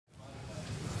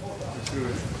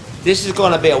This is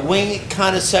going to be a wing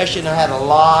kind of session. I had a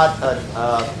lot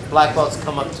of black belts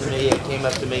came up to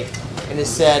me, and it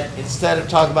said, instead of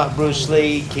talking about Bruce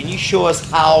Lee, can you show us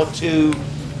how to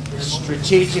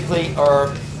strategically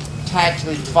or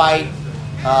tactically fight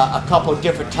a couple of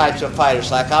different types of fighters?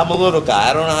 Like, I'm a little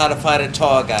guy, I don't know how to fight a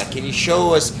tall guy. Can you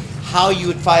show us how you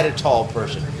would fight a tall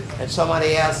person? And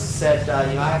somebody else said,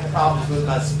 you know, I have problems with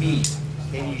my speed.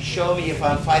 Can you show me, if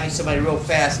I'm fighting somebody real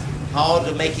fast, how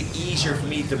to make it easier for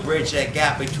me to bridge that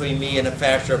gap between me and a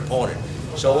faster opponent?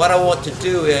 So what I want to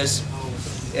do is,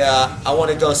 I want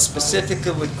to go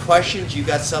specifically with questions. You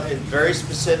got something very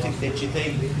specific that you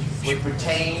think would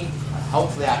pertain,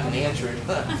 hopefully I can answer it,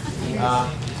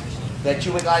 that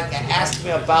you would like to ask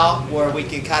me about, where we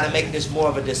can kind of make this more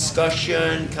of a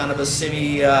discussion, kind of a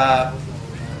semi,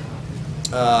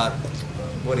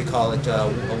 what do you call it,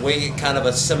 a wing, kind of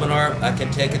a seminar. I can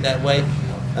take it that way.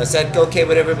 Is that okay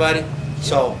with everybody?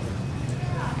 So,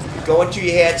 go into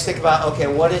your heads, think about, okay,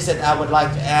 what is it I would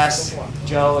like to ask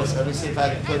Joe? Let me see if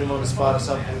I can put him on the spot or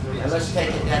something. And let's take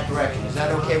it in that direction. Is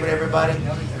that okay with everybody?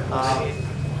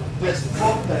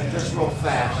 Just real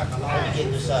fast. Let me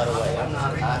get this out of the way.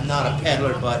 I'm not a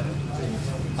peddler, but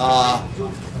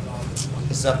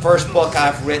it's the first book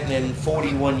I've written in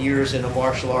 41 years in the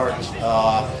martial arts.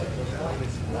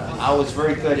 I was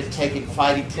very good at taking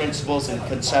fighting principles and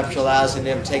conceptualizing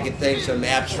them, taking things from the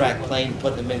abstract plane,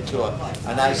 putting them into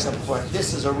a nice simple form.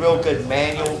 This is a real good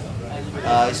manual,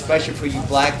 especially for you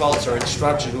black belts or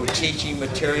instructors who are teaching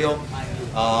material.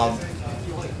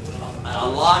 A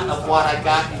lot of what I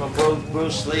got from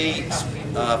Bruce Lee,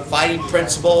 fighting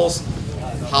principles,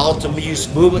 how to use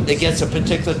movement against a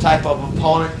particular type of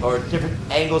opponent or different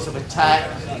angles of attack.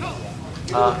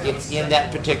 It's in that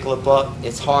particular book.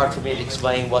 It's hard for me to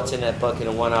explain what's in that book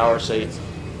in 1 hour. So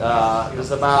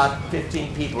there's about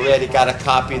 15 people ready, got a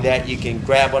copy of that. You can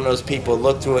grab one of those people,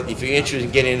 look through it. If you're interested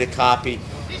in getting the copy,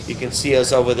 you can see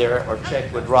us over there or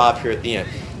check with Rob here at the end.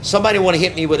 Somebody want to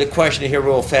hit me with a question here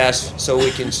real fast so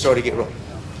we can sort of get rolling.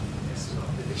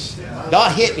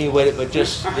 Not hit me with it, but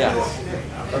just, yeah.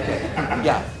 Okay,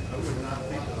 yeah.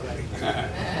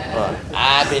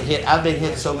 I've been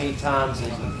hit so many times,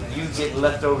 and you get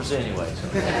leftovers anyway. So.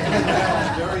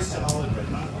 Very solid, but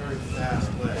not very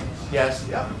fast leg. Yes.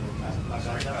 Yep.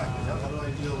 How do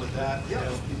I deal with that?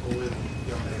 People with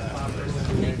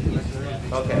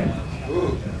Okay.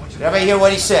 Did everybody hear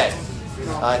what he said? You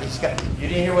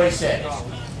didn't hear what he said.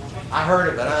 I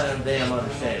heard it, but I don't damn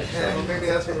understand it. So. Maybe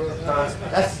that's what it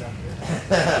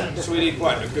was. Sweetie,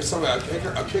 what? A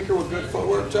kicker with good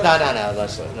footwork? No.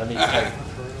 Let me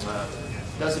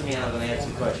doesn't mean I'm going to answer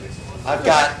the question. I've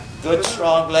got good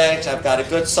strong legs. I've got a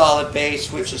good solid base,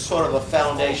 which is sort of a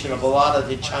foundation of a lot of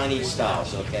the Chinese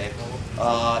styles. Okay,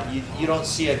 you don't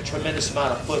see a tremendous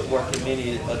amount of footwork in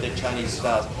many of the Chinese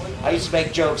styles. I used to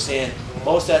make jokes saying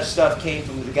most of that stuff came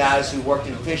from the guys who worked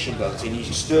in fishing boats, and you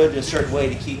stood in a certain way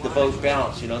to keep the boat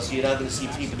balanced. You know, so you're not going to see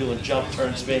people doing jump,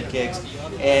 turn, spin kicks.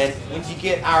 And when you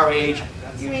get our age,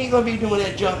 you ain't going to be doing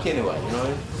that junk anyway. You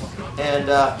know. And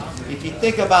if you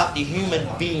think about the human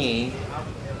being,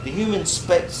 the human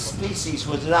species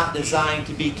was not designed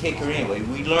to be kicker anyway.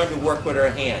 We learned to work with our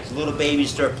hands. Little babies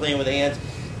start playing with their hands,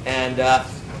 and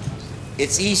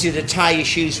it's easy to tie your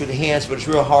shoes with the hands, but it's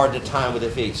real hard to tie them with the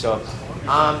feet. So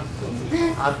I'm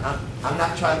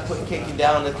not trying to put kicking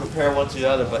down to compare one to the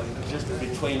other, but just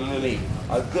between you and me,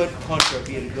 a good puncher will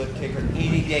be a good kicker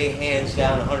any day, hands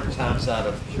down, 100 times out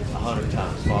of 100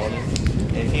 times. Follow me?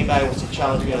 And if anybody wants to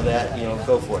challenge me on that, you know,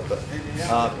 go for it. But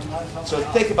so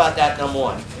think about that, number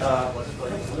one.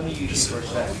 Let me use you for a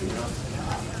second. You know,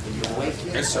 are you awake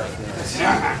yet? Yes, sir.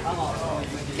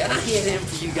 Can I hit him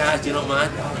for you guys? You don't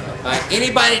mind?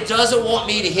 Anybody that doesn't want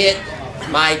me to hit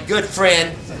my good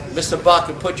friend, Mr.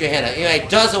 Buck, put your hand up. Anybody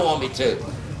doesn't want me to?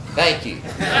 Thank you.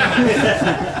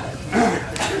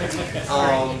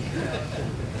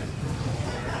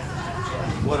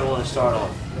 What do I want to start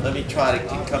on? Let me try to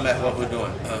come at what we're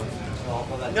doing.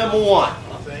 Number one,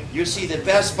 you see the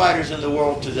best fighters in the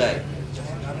world today.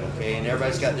 Okay, and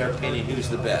everybody's got their opinion who's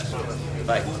the best.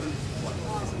 Right.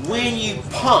 When you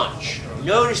punch,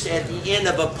 notice at the end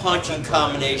of a punching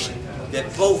combination that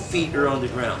both feet are on the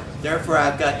ground. Therefore,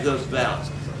 I've got good balance.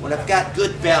 When I've got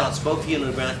good balance, both feet on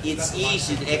the ground, it's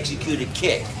easy to execute a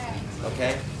kick.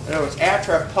 Okay? In other words,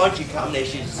 after a punching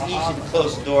combination, it's easy to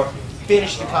close the door,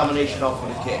 finish the combination off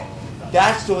with a kick.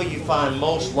 That's the way you find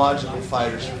most logical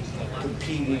fighters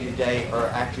competing today or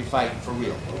actually fighting for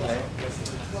real. Okay?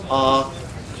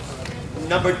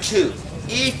 Number two,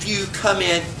 if you come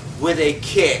in with a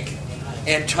kick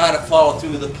and try to follow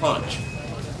through the punch,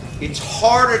 it's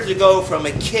harder to go from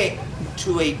a kick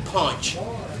to a punch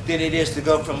than it is to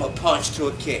go from a punch to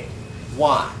a kick.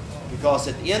 Why? Because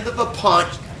at the end of a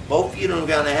punch, both feet are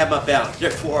going to have my balance.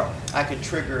 Therefore, I can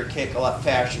trigger a kick a lot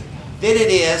faster than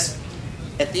it is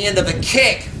at the end of a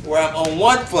kick where I'm on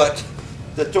one foot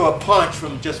to throw a punch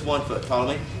from just one foot.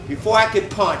 Follow me? Before I can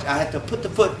punch, I have to put the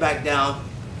foot back down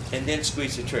and then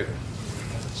squeeze the trigger.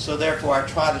 So therefore, I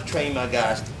try to train my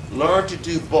guys. Learn to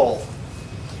do both,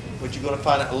 but you're going to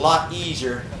find it a lot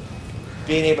easier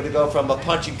being able to go from a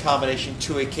punching combination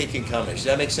to a kicking combination. Does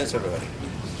that make sense, everybody?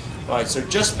 All right, so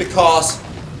just because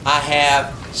I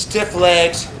have stiff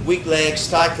legs, weak legs,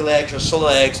 stocky legs, or slow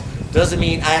legs, doesn't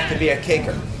mean I have to be a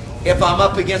kicker. If I'm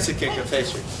up against a kicker,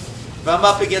 face it. If I'm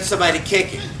up against somebody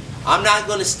kicking, I'm not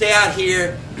going to stay out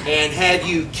here and have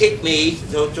you kick me,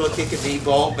 throw a kick at me,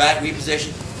 ball, back,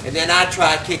 reposition, and then I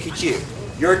try to kick at you.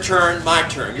 Your turn, my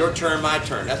turn. Your turn, my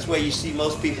turn. That's the way you see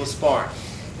most people sparring.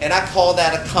 And I call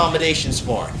that accommodation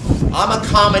sparring. I'm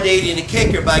accommodating the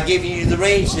kicker by giving you the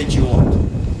range that you want.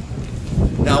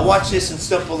 Now watch this in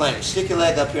simple language. Stick your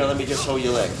leg up here and let me just hold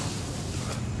your leg.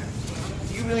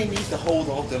 Do you really need to hold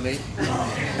on to me?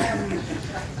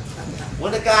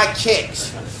 When a guy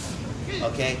kicks,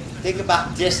 okay, think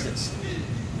about distance.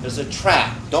 There's a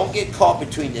trap. Don't get caught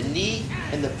between the knee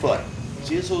and the foot.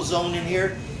 See this little zone in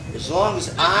here? As long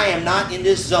as I am not in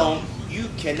this zone, you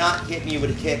cannot hit me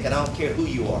with a kick, and I don't care who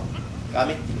you are. Got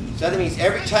me? So that means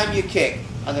every time you kick,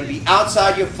 I'm going to be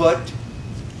outside your foot,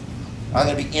 I'm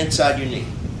going to be inside your knee.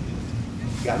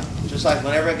 Got me? Just like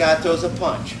whenever a guy throws a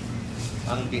punch,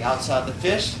 I'm going to be outside the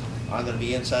fist, I'm going to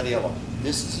be inside the elbow.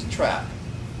 This is a trap.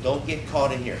 Don't get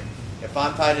caught in here. If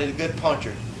I'm fighting a good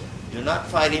puncher, do not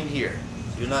fight him here.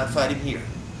 Do not fight him here.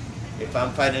 If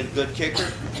I'm fighting a good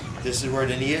kicker, this is where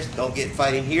the knee is. Don't get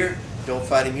fight him here. Don't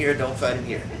fight him here. Don't fight him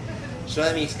here. So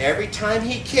that means every time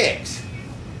he kicks,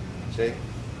 see,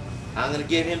 I'm going to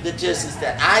give him the distance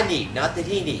that I need, not that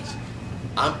he needs.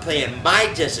 I'm playing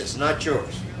my distance, not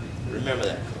yours. Remember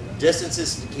that. Distance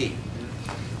is the key.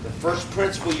 The first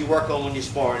principle you work on when you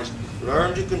spar is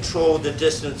learn to control the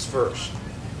distance first.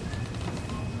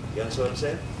 You understand what I'm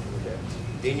saying? Okay.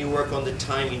 Then you work on the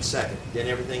timing second. Then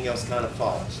everything else kind of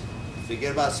follows.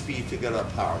 Forget about speed, forget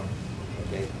about power.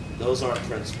 Okay? Those aren't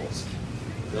principles.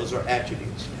 Those are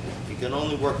attributes. You can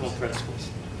only work on principles.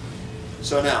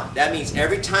 So now, that means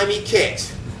every time he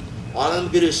kicks, all I'm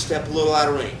going to do is step a little out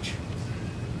of range.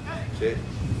 See?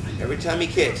 Every time he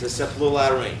kicks, let's step a little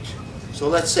out of range. So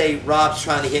let's say Rob's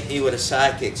trying to hit me with a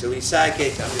side kick. So when he side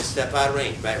kicks, I'm going to step out of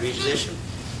range. Back reposition.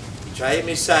 You try to hit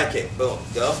me side kick. Boom.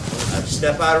 Go. I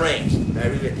step out of range.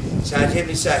 Back reposition. Try to hit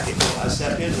me side kick. Boom. I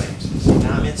step in range. See,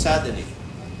 now I'm inside the knee.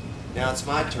 Now it's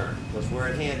my turn because we're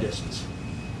at hand distance.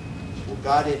 Well,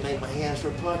 God didn't make my hands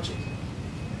for punching.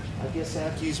 I guess I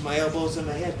have to use my elbows and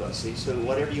my headbutt, see? So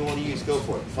whatever you want to use, go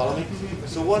for it. Follow me?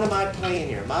 So what am I playing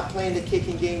here? Am I playing the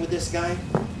kicking game with this guy?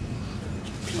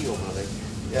 Peel, mother.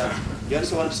 Yeah. You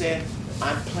understand what I'm saying?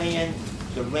 I'm playing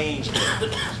the range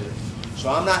game. So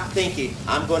I'm not thinking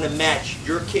I'm going to match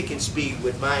your kicking speed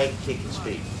with my kicking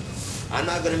speed. I'm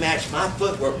not going to match my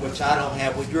footwork, which I don't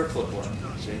have, with your footwork.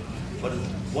 See? But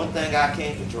one thing I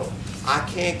can control. I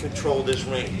can control this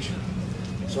range.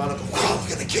 So I don't go, wow,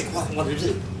 we're going to kick what I want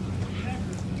to do.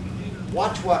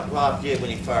 Watch what Rob did when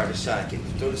he fired the side kick.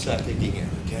 Throw the side kick again,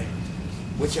 okay?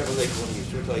 Whichever leg you want to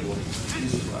use, which leg you want to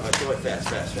use. All right, throw it fast,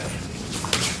 fast,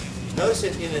 fast. Notice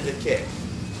at the end of the kick,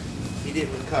 he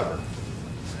didn't recover.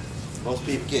 Most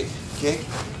people kick,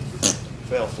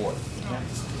 fell for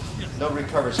it. No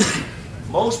recovery.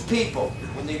 Most people,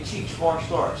 when they teach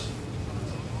martial arts,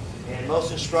 and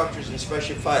most instructors and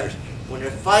especially fighters, when they're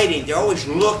fighting, they always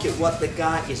look at what the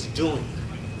guy is doing.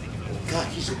 Oh God,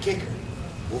 he's a kicker.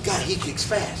 Oh God, he kicks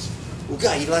fast. Oh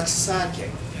God, he likes a side kick.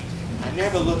 I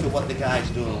never look at what the guy's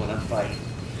doing when I'm fighting.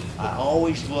 I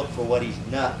always look for what he's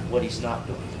not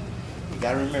doing. You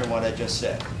got to remember what I just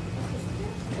said.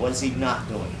 What is he not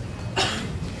doing?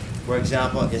 For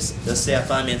example, let's say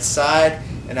if I'm inside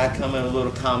and I come in a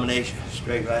little combination,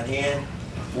 straight right hand,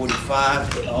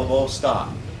 45, elbow, stop.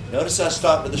 Notice I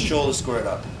stop with the shoulder squared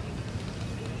up.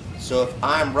 So if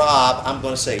I'm Rob, I'm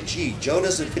going to say, gee, Joe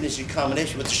doesn't finish the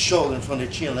combination with the shoulder in front of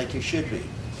the chin like he should be.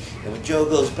 And when Joe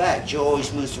goes back, Joe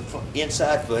always moves the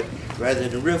inside foot rather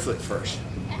than the rear foot first.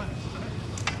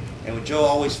 And when Joe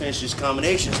always finishes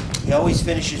combinations, he always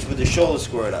finishes with the shoulder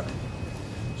squared up.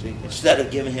 See, instead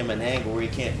of giving him an angle where he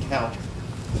can't counter.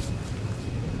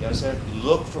 You understand?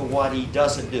 Look for what he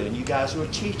doesn't do. And you guys who are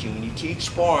teaching, when you teach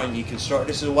sparring, you can start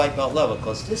this at a white belt level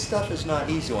because this stuff is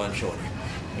not easy on shoulder.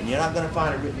 And you're not going to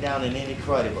find it written down in any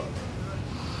karate book.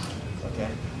 Okay?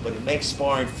 But it makes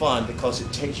sparring fun because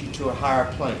it takes you to a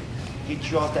higher plane. Get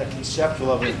you off that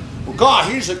conceptual of it. Well,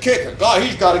 God, he's a kicker. God,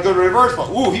 he's got a good reverse punch.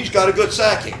 Ooh, he's got a good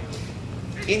side kick.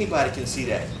 Anybody can see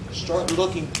that. Start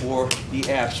looking for the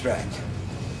abstract.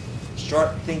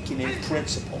 Start thinking in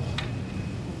principle.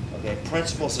 Okay,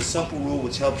 principle is a simple rule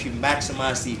which helps you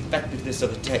maximize the effectiveness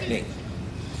of a technique.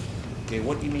 Okay,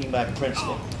 what do you mean by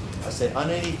principle? I said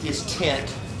underneath this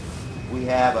tent, we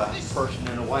have a person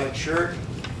in a white shirt.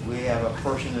 We have a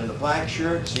person in a black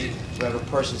shirt. See, we have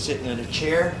a person sitting in a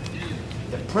chair.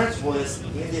 The principle is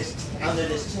under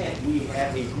this tent, we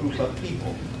have a group of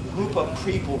people. A group of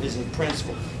people is a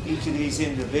principle. Each of these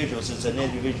individuals is an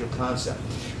individual concept.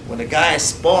 When a guy is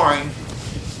sparring,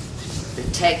 the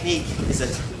technique is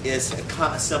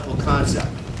a simple concept.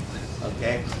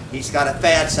 Okay, he's got a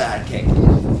fast side kick.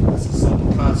 That's a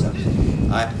simple concept.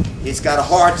 He's got a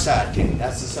hard side kick.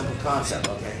 That's a simple concept.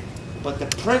 Okay, but the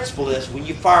principle is when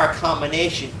you fire a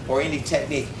combination or any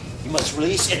technique, you must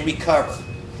release and recover.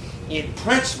 In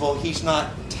principle, he's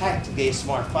not tactically a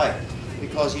smart fighter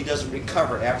because he doesn't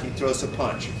recover after he throws a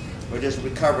punch or doesn't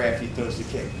recover after he throws the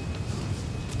kick.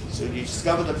 So you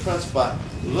discover the principle by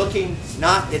looking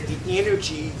not at the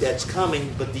energy that's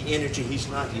coming, but the energy he's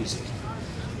not using.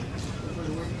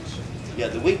 Yeah,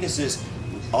 the weakness is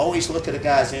always look at a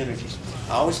guy's energies.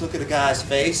 I always look at a guy's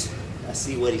face. I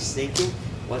see what he's thinking,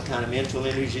 what kind of mental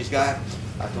energy he's got.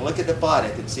 I can look at the body.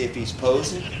 I can see if he's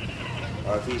posing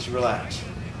or if he's relaxed.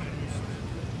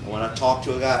 And when I talk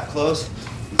to a guy up close,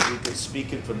 he's either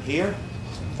speaking from here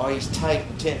or he's tight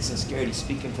and tense and scared. He's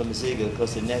speaking from his ego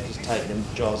because the neck is tight and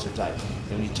the jaws are tight.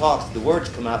 And when he talks, the words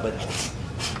come out, but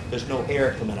there's no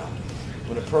air coming out.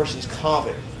 When a person's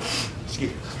confident,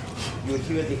 excuse me, you'll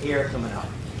hear the air coming out.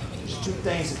 There's two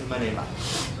things that come out of your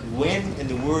mouth. Wind and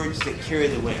the words that carry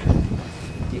the wind.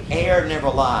 The air never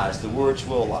lies. The words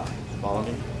will lie. Follow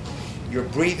me? Your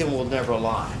breathing will never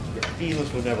lie. Your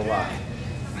feelings will never lie.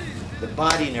 The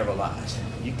body never lies.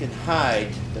 You can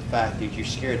hide the fact that you're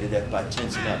scared to death by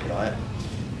tensing up, right?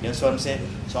 You know what I'm saying?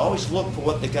 So always look for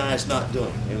what the guy's not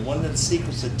doing. And one of the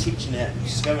secrets of teaching that,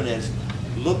 discovering that, is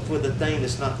look for the thing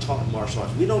that's not taught in martial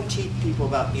arts. We don't teach people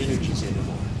about energies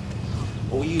anymore.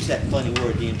 Well, we use that funny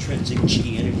word, the intrinsic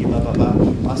chi, energy, blah, blah,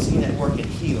 blah. I've seen that work in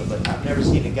healing, but I've never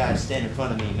seen a guy stand in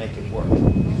front of me and make it work.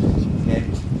 Okay?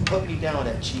 Put me down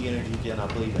with that chi energy, then I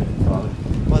believe in it, Father.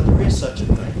 But there is such a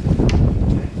thing.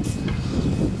 Okay?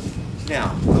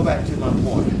 Now, go back to my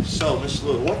point. So, Mr.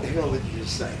 Little, what the hell did you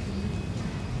just say?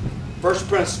 First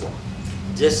principle,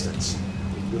 distance.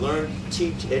 If you learn,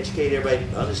 teach, educate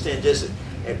everybody, understand distance.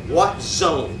 At what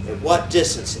zone, at what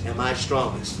distance am I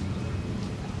strongest?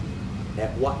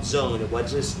 At what zone, at what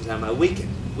distance am I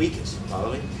weakest?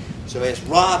 Follow me? So as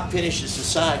Rob finishes the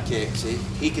side kick, see,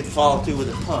 he can follow through with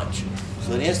a punch.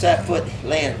 So as that foot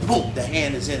lands, boom, the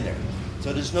hand is in there.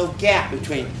 So there's no gap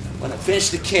between when I finish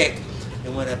the kick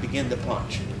and when I begin the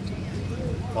punch.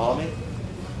 Follow me?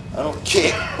 I don't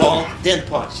kick, boom, then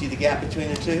punch. See the gap between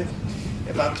the two?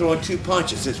 If I'm throwing two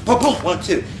punches, it's boom, boom, 1,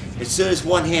 2. As soon as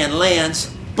one hand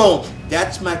lands, boom,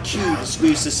 that's my cue to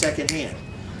squeeze the second hand.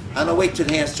 I don't wait till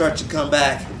the hand starts to come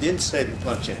back, then say the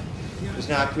punch in. Because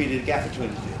now I created a gap between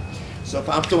the two. So if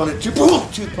I'm throwing a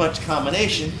two-punch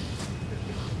combination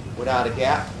without a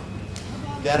gap,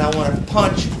 then I want a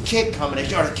punch-kick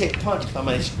combination, or a kick-punch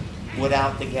combination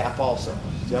without the gap also.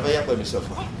 Is everybody up with me so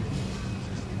far?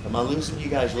 Am I losing? You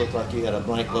guys look like you got a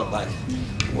blank look like,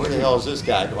 where the hell is this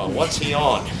guy going? What's he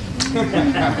on?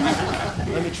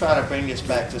 Let me try to bring this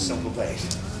back to a simple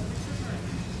base.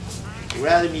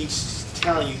 Rather than me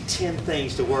telling you 10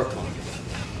 things to work on,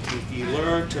 if you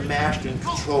learn to master and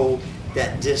control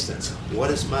that distance, what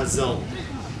is my zone?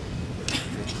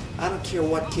 I don't care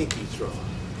what kick you throw.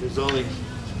 There's only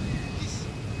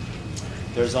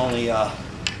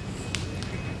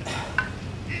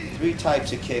 3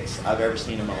 types of kicks I've ever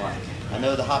seen in my life. I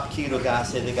know the Hapkido guy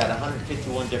said they got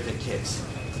 151 different kicks.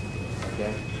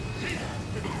 Okay?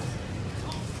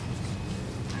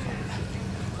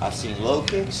 I've seen low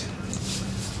kicks.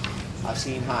 I've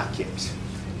seen high kicks.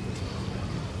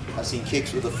 I've seen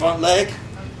kicks with the front leg.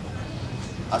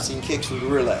 I've seen kicks with the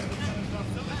rear leg.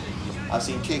 I've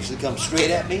seen kicks that come straight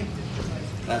at me.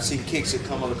 And I've seen kicks that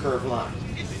come on a curved line.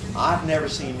 I've never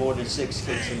seen more than 6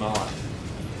 kicks in my life.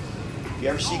 If you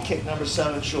ever see kick number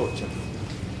 7, show it to me.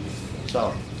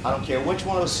 So, I don't care which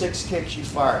one of those 6 kicks you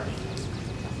fired.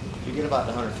 Forget about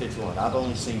the 151. I've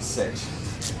only seen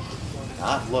 6.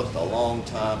 I've looked a long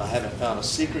time. I haven't found a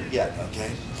secret yet,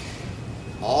 okay?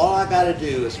 All I got to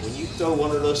do is when you throw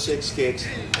one of those 6 kicks,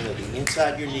 I'm going to be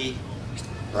inside your knee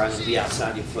or I'm going to be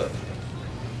outside your foot.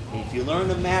 And if you learn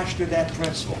to master that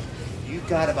principle, you've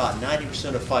got about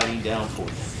 90% of fighting down for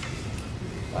you.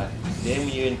 Right? Then when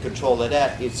you're in control of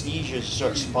that, it's easier to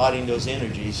start spotting those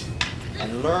energies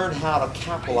and learn how to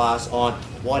capitalize on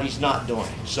what he's not doing.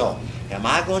 So, am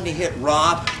I going to hit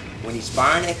Rob when he's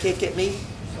firing that kick at me?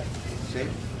 See?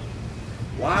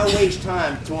 Why waste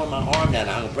time throwing my arm down?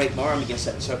 I'm going to break my arm against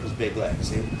that sucker's big leg.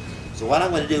 See? So what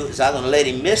I'm going to do is I'm going to let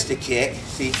him miss the kick.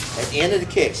 See, at the end of the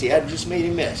kick, see, I just made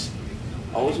him miss.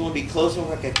 I always want to be close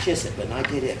over, I can kiss it, but not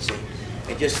get it. See?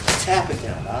 And just tap it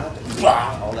down. I don't have to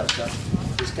blah, all that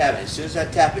stuff. Just tap it. As soon as I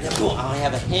tap it down, boom, I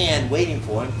have a hand waiting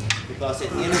for him, because at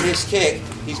the end of this kick,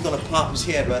 he's going to pop his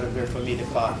head right over there for me to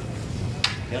caught him.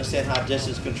 You understand how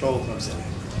distance control comes in?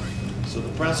 So the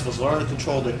principles: learn to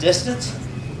control the distance.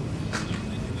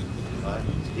 Right?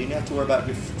 You don't have to worry about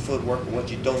your footwork or what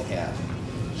you don't have.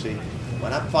 See,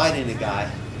 when I'm fighting a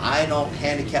guy, I don't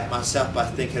handicap myself by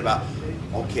thinking about,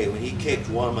 okay, when he kicked,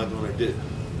 what am I going to do?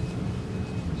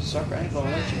 Sucker, I ain't going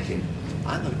to let you kick.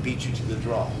 I'm going to beat you to the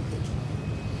draw.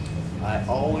 I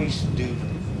always do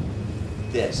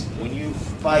this. When you're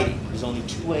fighting, there's only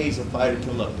two ways a fighter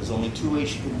can look. There's only two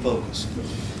ways you can focus.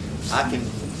 I can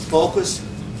focus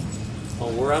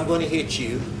on where I'm going to hit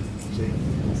you. See?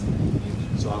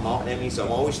 So that means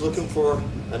I'm always looking for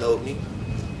an opening,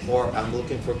 or I'm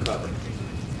looking for cover.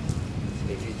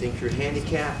 If you think you're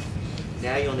handicapped,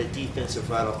 now you're on the defensive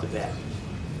right off the bat.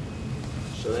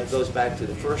 So that goes back to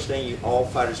the first thing all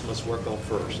fighters must work on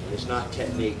first. It's not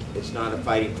technique, it's not a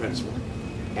fighting principle.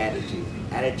 Attitude.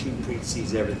 Attitude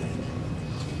precedes everything.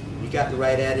 You got the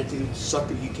right attitude,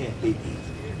 sucker, you can't beat me.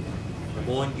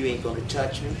 Number one, you ain't going to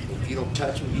touch me. If you don't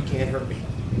touch me, you can't hurt me.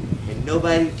 And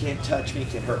nobody who can't touch me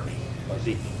can hurt me or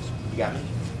beat me. You got me?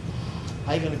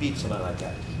 How are you going to beat somebody like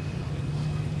that?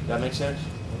 Does that make sense?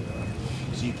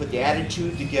 So you put the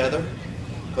attitude together,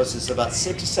 because it's about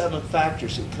 6 or 7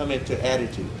 factors that come into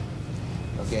attitude.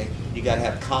 Okay? You got to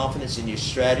have confidence in your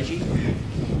strategy.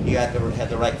 You got to have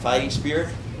the right fighting spirit.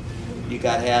 You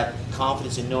got to have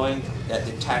confidence in knowing that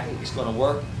the tactic is going to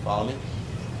work. Follow me?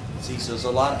 See, so there's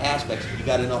a lot of aspects. You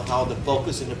got to know how to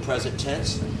focus in the present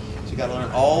tense. So you got to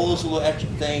learn all those little extra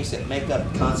things that make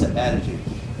up concept attitude.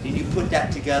 Then you put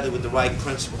that together with the right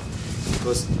principle.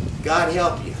 Because God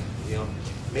help you. You know,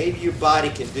 maybe your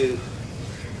body can do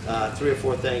 3 or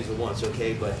 4 things at once,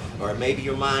 okay? Or maybe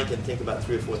your mind can think about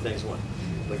 3 or 4 things at once.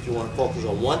 But you want to focus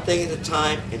on one thing at a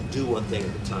time and do one thing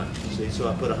at a time. See, so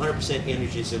I put 100%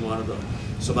 energies in one of them.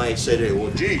 Somebody said,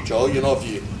 well, gee, Joe, you know,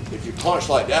 if you punch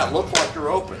like that, look like you're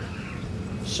open.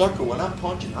 Sucker, when I'm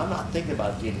punching, I'm not thinking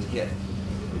about getting hit.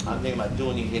 I'm thinking about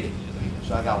doing the hitting.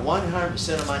 So I got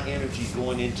 100% of my energy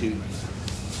going into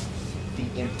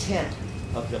the intent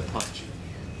of the punch.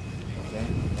 Okay?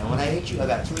 Now when I hit you, I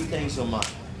got 3 things on mine.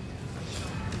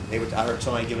 I heard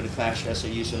somebody give it a class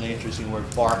yesterday, used an interesting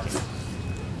word, barking.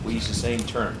 We use the same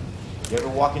term. You ever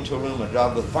walk into a room and a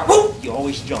dog goes bark, whoop, you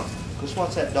always jump. Because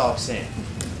what's that dog saying?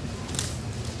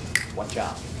 Watch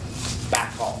out.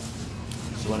 Back off.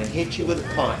 So when I hit you with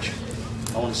a punch,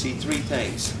 I want to see 3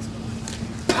 things.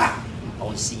 I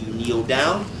want to see you kneel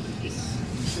down.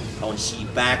 I want to see you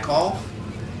back off.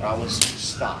 Or I want to see you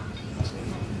stop.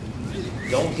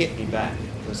 Don't hit me back,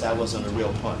 because that wasn't a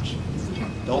real punch.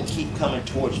 Don't keep coming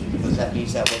towards me, because that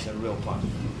means that wasn't a real punch.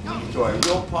 When you throw a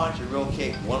real punch, a real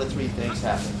kick, 1 of 3 things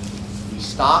happen. He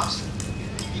stops,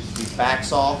 he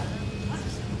backs off,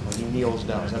 or he kneels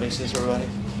down. Does that make sense, everybody?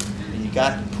 And you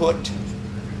got to put,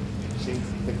 see,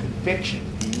 the conviction,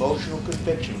 the emotional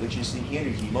conviction, which is the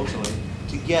energy emotionally,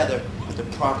 together with the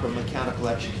proper mechanical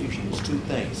execution. It's 2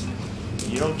 things.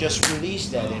 You don't just release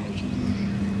that energy.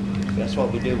 That's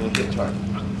what we do with guitar.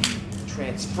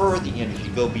 Transfer the energy,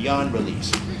 go beyond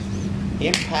release.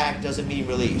 Impact doesn't mean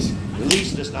release.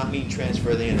 Release does not mean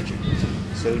transfer the energy.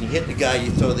 So when you hit the guy,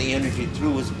 you throw the energy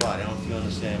through his body. I don't know if you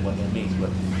understand what that means, but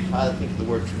I think of the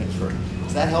word transfer.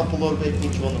 Does that help a little bit,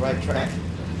 get you on the right track?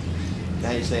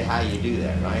 Now you say how you do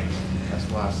that, right? That's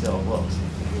why I sell books.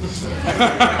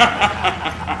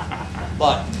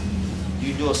 But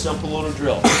you do a simple little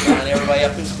drill. Line everybody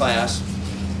up in class,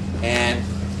 and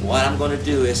what I'm going to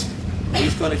do is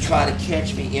he's going to try to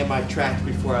catch me in my tracks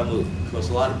before I move. Because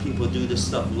a lot of people do this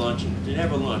stuff lunging. They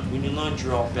never lunge. When you lunge,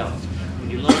 you're off balance. When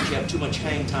you lunge, you have too much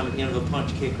hang time at the end of a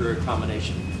punch, kick, or a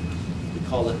combination. We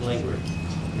call it lingering.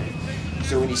 Okay?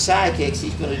 So when he side kicks,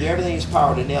 he's going to do everything in his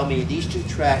power to nail me in these 2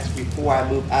 tracks before I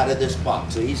move out of this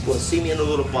box. So he's going to see me in a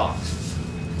little box.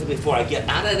 And before I get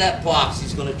out of that box,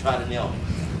 he's going to try to nail me.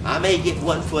 I may get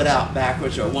 1 foot out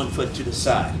backwards or 1 foot to the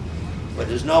side. But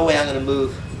there's no way I'm going to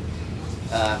move.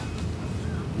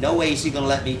 No way is he going to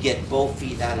let me get both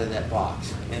feet out of that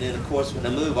box. And then, of course, when I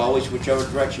move, always whichever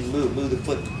direction you move the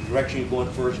foot, the direction you're going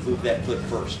first, move that foot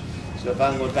first. So if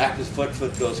I'm going backwards, foot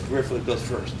goes, rear foot goes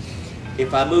first.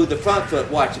 if I move the front foot,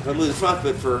 watch, if I move the front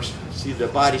foot first, see the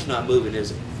body's not moving,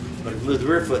 is it? But if I move the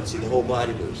rear foot, see the whole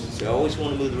body moves. So I always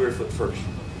want to move the rear foot first.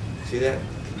 See that?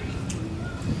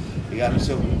 You got me?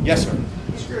 So, yes, sir.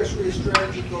 I'm curious where your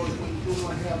strategy goes when you do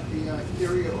not have the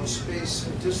area or space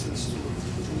or distance to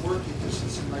working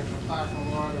distance in like a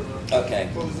parking lot or a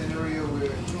closed-in area where you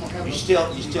don't have. You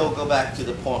still go back to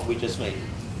the point we just made.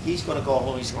 He's going to go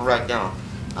home. He's going to write down.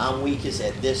 I'm weakest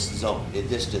at this zone, at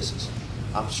this distance.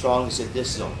 I'm strongest at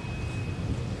this zone.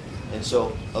 And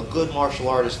so, a good martial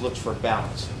artist looks for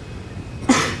balance.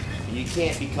 You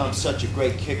can't become such a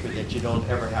great kicker that you don't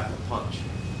ever have to punch.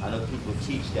 I know people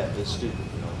teach that, but it's stupid,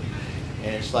 you know.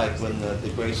 And it's like when the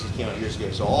Gracies came out years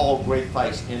ago. So all great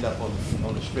fights end up on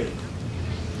the street.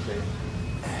 Okay.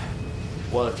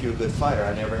 Well, if you're a good fighter,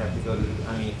 I never have to go to.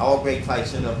 I mean, all great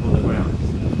fights end up on the ground.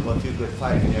 Well, if you're a good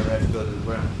fighter, you never have to go to the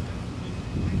ground.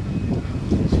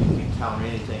 So you can counter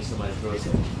anything somebody throws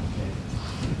at you.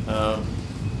 Okay.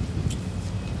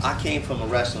 I came from a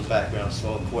wrestling background,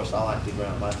 so of course I like the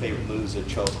ground. My favorite moves are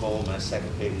chokehold. My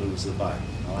second favorite move is the bite.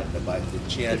 I like to bite the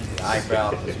chin, the eyebrow.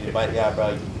 Because when you bite the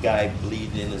eyebrow, the guy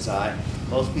bleeding in his eye.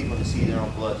 Most people can see their own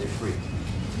blood, they freak.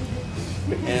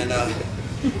 And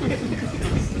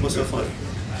what's so funny?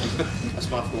 That's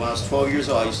my, when I was 12 years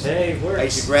old, I used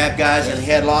to grab guys in a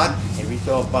headlock and reach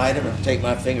over, bite them, and take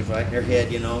my fingers right in their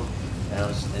head, you know.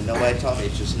 And nobody taught me.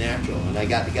 It's just natural. And I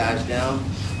got the guys down.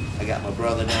 I got my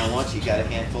brother down once. He got a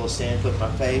handful of sand, put in my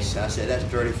face. I said, "That's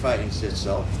dirty fighting." He said,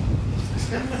 "So."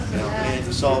 You know,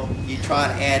 and so you try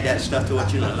to add that stuff to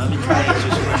what you know. Let me try to answer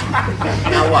this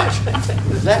question. Now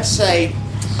watch. Let's say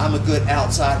I'm a good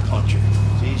outside puncher.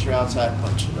 So these are outside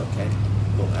punching, okay?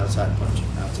 Boom, outside punching,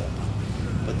 outside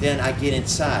punching. But then I get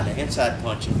inside. Now, inside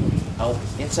punching.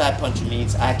 Inside punching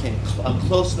means I'm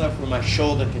close enough where my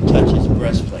shoulder can touch his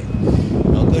breastplate.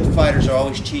 Now, good fighters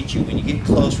always teach you when you get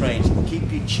close range,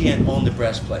 keep your chin on the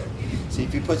breastplate. See,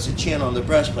 if he puts the chin on the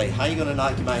breastplate, how are you going to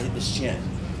knock him out hit his chin?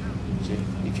 See,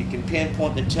 if you can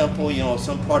pinpoint the temple, you know,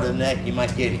 some part of the neck, you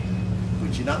might get him.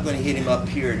 But you're not going to hit him up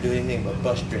here and do anything but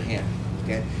bust your hand.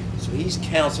 Okay? So he's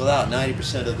canceled out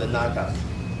 90% of the knockout.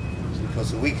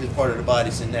 Because the weakest part of the body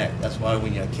is the neck. That's why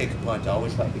when you kick a punch, I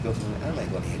always like to go from the I'm not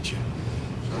going to hit you.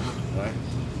 All right?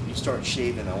 You start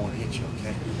shaving, I won't hit you,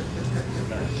 okay?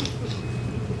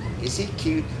 Is he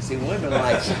cute? See, women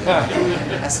like you.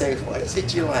 I say, what is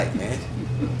it you like, man?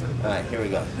 All right, here we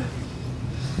go.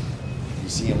 You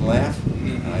see him laugh?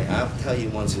 All right, I'll tell you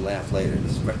the ones who laugh later.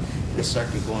 This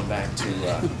sucker going back to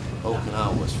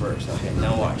Okinawa was first. Okay,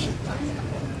 now watch.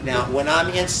 Now, when I'm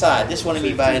inside, this is what I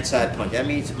mean by inside punch. That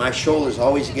means my shoulder's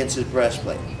always against his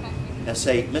breastplate. Now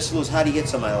say, "Mr. Lewis, how do you get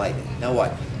somebody like that?" Now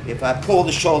what? If I pull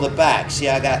the shoulder back, see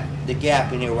I got the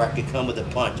gap in here where I could come with a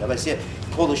punch. If I see it,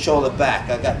 pull the shoulder back,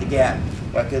 I got the gap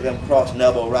where I could come cross an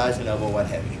elbow, rise an elbow, what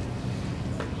have you.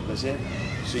 That's it?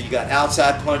 So you got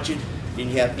outside punching, then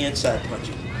you have inside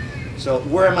punching. So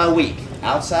where am I weak?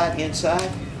 Outside,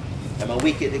 inside? Am I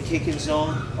weak at the kicking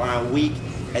zone, or am I weak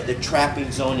at the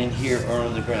trapping zone in here or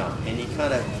on the ground? And you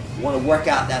kind of want to work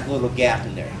out that little gap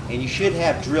in there. And you should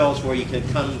have drills where you can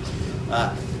come,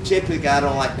 typically I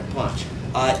don't like to punch.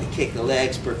 I like to kick the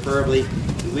legs preferably.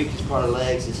 The weakest part of the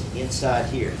legs is inside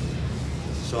here.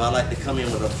 So I like to come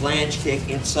in with a flange kick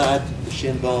inside the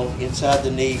shin bone, inside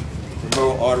the knee,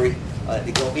 femoral artery. I like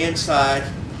to go inside,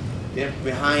 then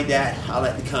behind that I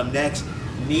like to come next,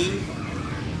 knee,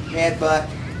 headbutt,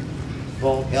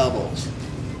 both elbows.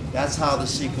 That's how the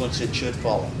sequence it should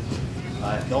follow.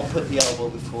 Don't put the elbow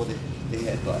before the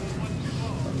headbutt.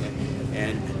 Okay?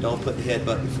 And don't put the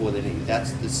headbutt before the knee.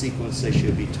 That's the sequence they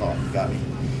should be taught. Got me?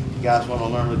 You guys want to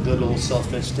learn a good little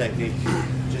self-defense technique?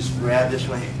 Just grab this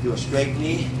way, do a straight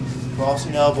knee, cross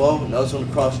an elbow. Notice on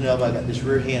the crossing elbow, I got this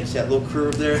rear hand, see that little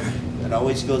curve there? That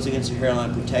always goes against the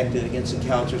hairline, protected against the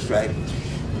counter strike.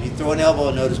 When you throw an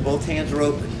elbow, notice both hands are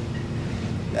open.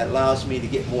 That allows me to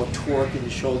get more torque in the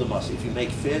shoulder muscle. If you make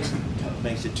fists, it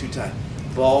makes it too tight.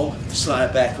 Bow,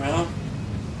 slide back around,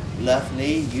 left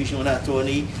knee. Usually when I throw a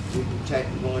knee, we protect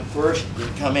it going first,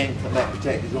 then come in, come back,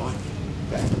 protect it going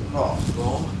back across.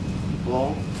 Boom,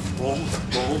 boom, boom,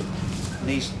 boom.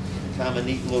 Knees, kind of a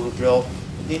neat little drill.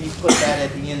 And then you put that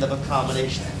at the end of a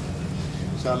combination.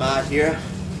 So I'm out here,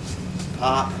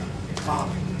 pop, pop,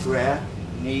 grab,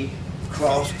 knee,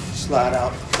 cross, slide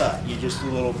out, cut. You just do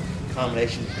a little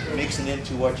combination, mixing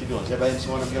into what you're doing. Does everybody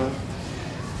understand what I'm doing?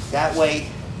 That way,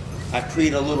 I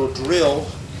create a little drill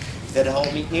that'll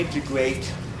help me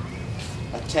integrate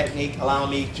a technique, allow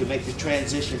me to make the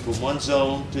transition from one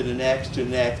zone to the next,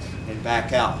 and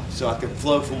back out. So I can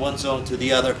flow from one zone to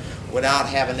the other without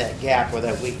having that gap or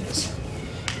that weakness.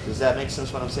 Does that make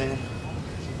sense what I'm saying?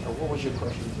 What was your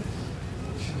question?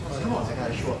 Come on, I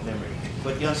got a short memory.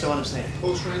 But you understand what I'm saying?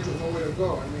 Close range with nowhere to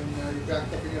go. I mean, you're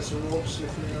backed up against the ropes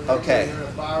if you're in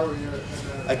a bar or you're in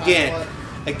a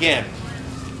Again,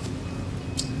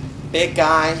 big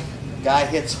guy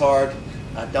hits hard.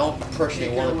 I don't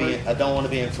personally want to be. I don't want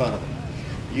to be in front of him.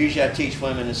 Usually, I teach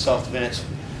women in self-defense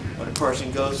when a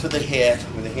person goes for the head,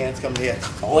 when the hands come here,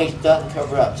 always duck and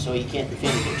cover up so he can't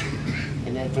defend against you.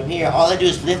 And then from here, all I do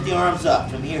is lift the arms up.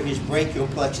 From here, his brachial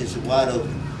plexus is wide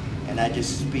open, and I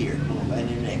just spear, boom, right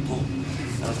in the neck, boom.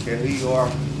 I don't care who you are,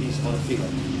 he's going to feel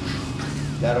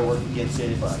it. That'll work against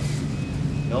anybody.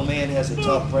 No man has a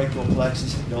tough brachial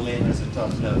plexus. No man has a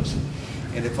tough nose.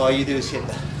 And if all you do is hit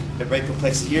the brachial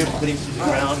plexus here, put him to the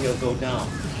ground, he'll go down.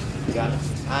 You got it?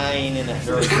 I ain't in that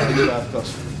nervous stuff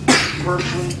because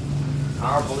personally,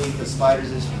 our belief as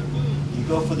fighters is you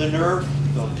go for the nerve,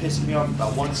 you're going to piss me off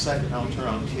about 1 second, I'll turn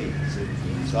on kick.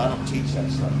 So I don't teach that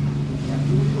stuff.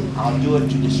 I'll do it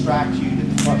to distract you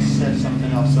to set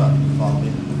something else up. Follow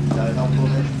me? Does that help a little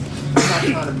bit?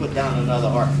 I'm not trying to put down another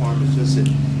art form. It's just that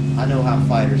I know how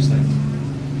fighters think,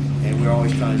 and we're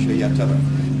always trying to show you how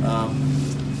tough.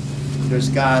 There's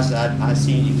guys that I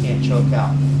seen you can't choke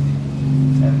out.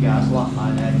 That guys lock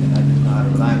my neck, and I just know how to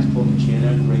relax, pull the chin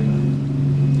in,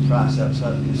 bring the triceps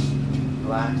up, just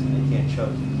relax, and they can't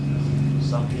choke.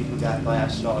 Some people got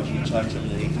glass jaws. You touch them,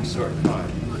 and they can start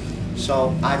crying.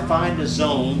 So I find a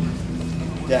zone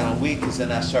that I'm weak, and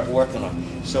then I start working on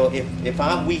it. So if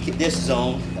I'm weak at this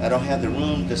zone, I don't have the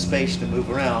room, the space to move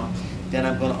around, then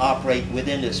I'm going to operate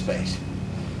within this space.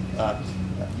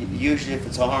 Usually if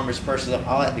it's a harmless person,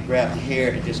 I like to grab the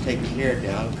hair and just take the hair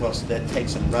down because that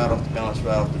takes them right off the balance,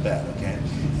 right off the bat, okay?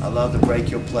 I love the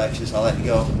brachial plexus. I let it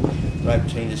go right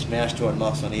between this mastoid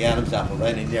muscle and the Adam's apple,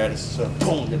 right in there. This is sort of,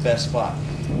 boom, the best spot.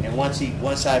 And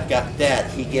once I've got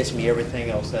that, he gets me everything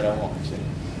else that I want. See?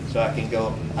 So I can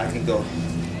go,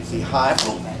 see, high,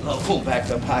 boom, low, boom, back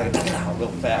up high,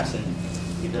 real fast, and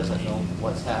he doesn't know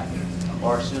what's happening.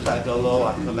 Or as soon as I go low,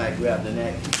 I come back, grab the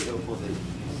neck, go for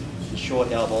the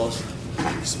short elbows.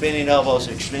 Spinning elbows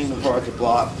are extremely hard to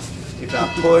block. If I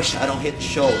push, I don't hit the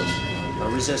shoulders. I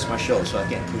resist my shoulders, so I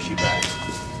can't push you back.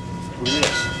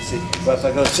 Resist, see? But if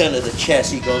I go center of the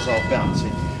chest, he goes off balance.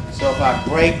 See? So if I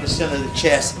break the center of the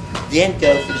chest, then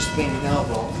go for the spinning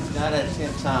elbow, 9 out of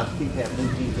 10 times people have no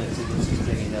defense against the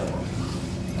spinning elbow.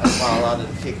 That's why a lot of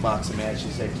the kickboxing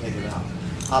matches, they take it out.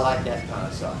 I like that kind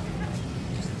of stuff.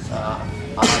 I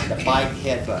like the bite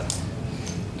headbutt.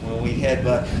 When we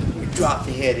headbutt, we drop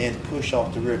the head in, push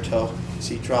off the rear toe.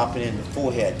 See, dropping in the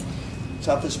forehead.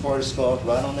 Toughest part of the skull,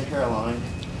 right on the hairline.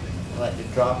 I like to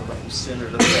drop it right in the center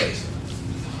of the face.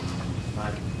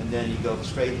 Right. And then you go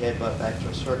straight headbutt back to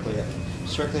a circle headbutt.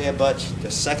 Circle headbutt, the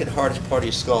second hardest part of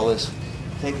your skull is,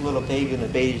 take a little baby when the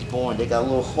baby's born, they got a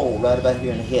little hole right about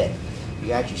here in the head.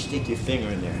 You actually stick your finger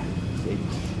in there. See?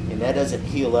 And that doesn't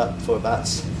heal up for about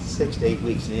 6 to 8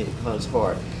 weeks, and it becomes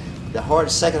hard. The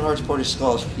second hardest part of the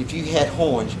skull is if you had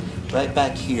horns right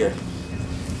back here,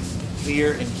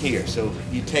 here and here. So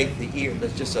you take the ear,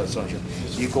 let's just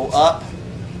you go up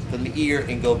from the ear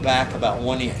and go back about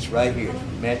 1 inch right here.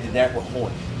 Imagine that with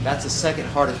horn. That's the second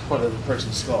hardest part of the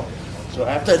person's skull. So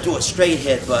after I do a straight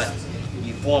headbutt,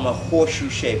 you form a horseshoe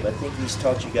shape. I think he's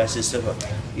taught you guys this. You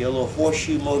get a little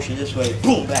horseshoe motion this way,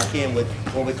 boom, back in with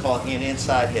what we call an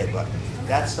inside headbutt.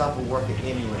 That stuff will work at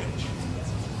any range.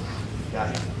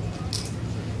 Got it?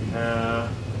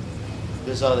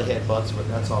 There's other headbutts, but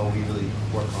that's all we really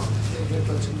work on.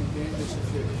 Headbutts can be dangerous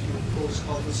if you pull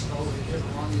skull to skull and hit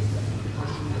wrong, you're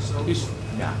pushing yourself.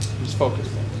 He's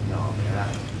focused. No, man.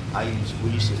 I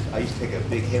used to take a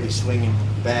big heavy swinging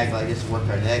bag like this to work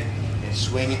our neck and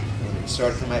swing it, and it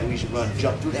started to come out. We used to run,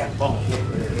 jump through that bone, hit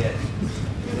right ahead.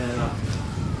 And then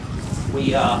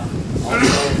we also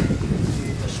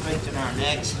to strengthen our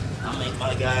necks. I make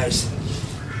my guys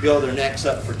build their necks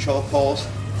up for choke holds.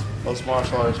 Most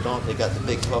martial artists don't. They got the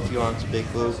big puffy arms, the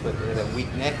big boobs, but they have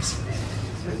weak necks.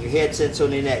 When your head sits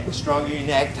on your neck, the stronger your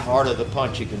neck, the harder the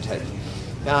punch you can take.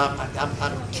 Now,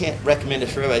 I can't recommend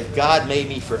this for everybody. God made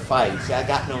me for fighting. See, I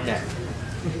got no neck.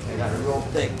 I got a real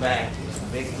thick back,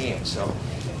 big hands, so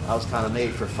I was kind of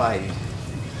made for fighting.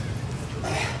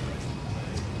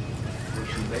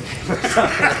 Wish you made me for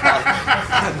something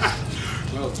else.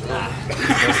 No,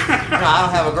 I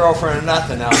don't have a girlfriend or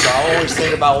nothing now, so I always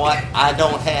think about what I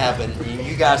don't have, and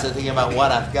you guys are thinking about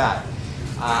what I've got.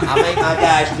 I make my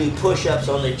guys do push-ups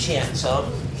on their chin.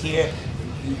 So here,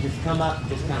 you just come up,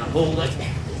 just kind of hold it.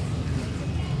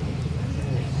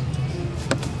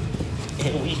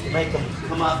 And we used to make them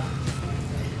come up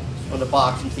on the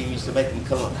boxing team. We used to make them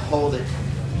come up, hold it.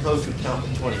 Coach would count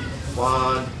to 20.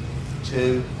 1,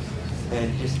 2,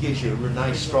 and just gives you a real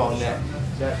nice strong neck.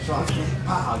 that shot,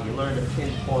 pow, you learn to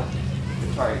pinpoint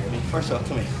the target. I mean, first of all,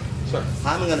 come here. Sir.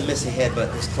 How am I going to miss a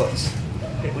headbutt this close?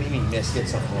 What do you mean miss? Get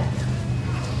something wrong.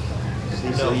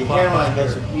 See, so your hairline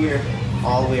goes from here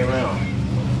all the way around.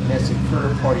 And that's the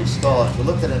curved part of your skull. If you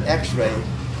looked at an x-ray,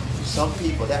 some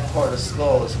people, that part of the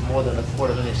skull is more than a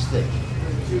quarter of an inch thick.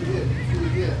 If you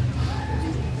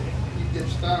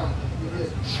dips down, you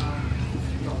hit,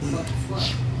 front to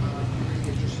front, you're going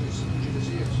to get just as injured as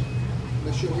he is.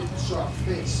 Unless you're with the soft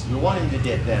face. You want him to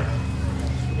dip down.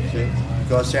 See?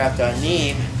 Goes there after I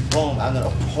knee, boom, I'm going to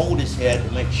hold his head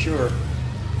to make sure.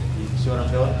 You see what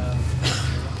I'm doing?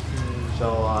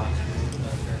 So,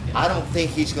 I don't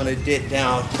think he's going to dip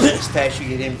down as fast as you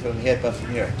get him from the headbutt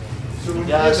from here. So when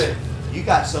You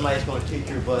got somebody that's going to kick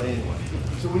your butt anyway.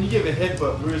 So when you give a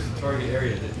headbutt, where's the target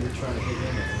area that you're trying to hit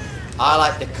him at? I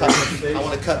like to cut. I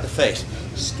want to cut the face.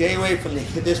 Stay away from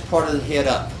this part of the head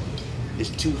up. It's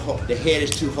too hard. The head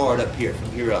is too hard up here,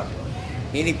 from here up.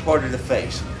 Any part of the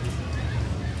face.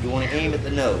 You want to aim at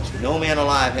the nose. No man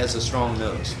alive has a strong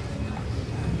nose.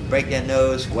 You break that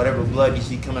nose, whatever blood you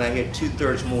see coming out here,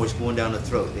 2/3 more is going down the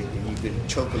throat. And you can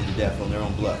choke them to death on their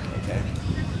own blood. Okay.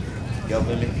 You up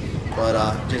with me? But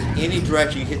just any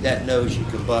direction you hit that nose, you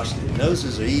can bust it.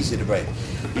 Noses are easy to break.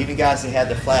 Even guys that have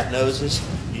the flat noses,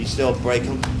 you still break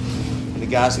them. And the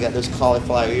guys that got those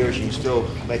cauliflower ears, you can still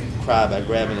make them cry by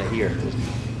grabbing the ear.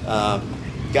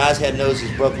 Guys had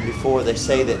noses broken before. They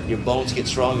say that your bones get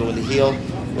stronger when they heal,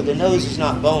 but the nose is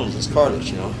not bones; it's cartilage,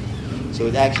 you know. So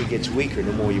it actually gets weaker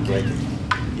the more you break it.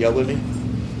 You up with me?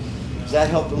 Does that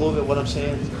help a little bit? What I'm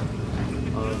saying?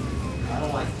 I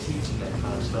don't like teaching that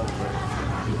kind of stuff, but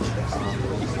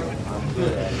I'm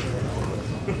good at it.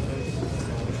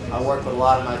 I work with a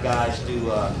lot of my guys do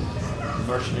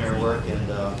mercenary work, and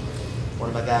one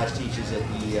of my guys teaches at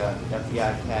the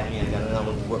FBI Academy, and I got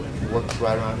another one who works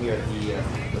right around here at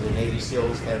where the Navy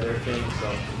SEALs have their thing, so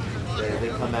they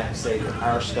come back and say that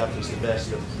our stuff is the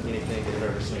best of anything they've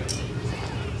ever seen.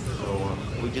 So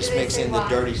we just mix in the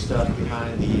dirty stuff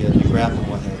behind the grapple and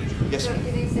what have you. Yes, ma'am.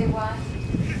 Did they say why?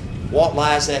 Walt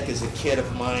Lizak is a kid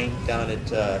of mine down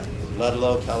at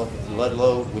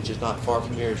Ludlow, which is not far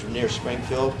from here, it's near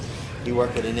Springfield. He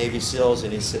worked with the Navy SEALs,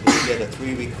 and he did a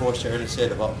 3-week course there, and he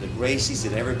said about the Gracies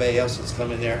and everybody else that's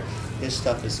coming there, his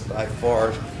stuff is by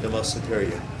far the most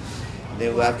superior. And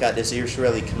then I've got this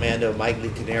Israeli commando, Mike Lee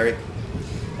Canary,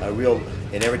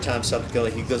 and every time something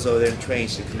goes, he goes over there and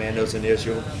trains the commandos in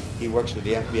Israel. He works with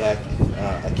the FBI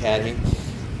Academy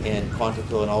in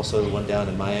Quantico, and also the one down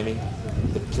in Miami.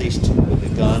 The police with the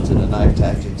guns and the knife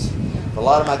tactics. A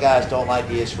lot of my guys don't like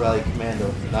the Israeli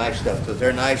commando knife stuff, because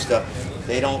their knife stuff,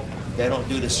 they don't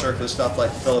do the circular stuff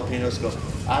like the Filipinos go.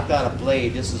 I've got a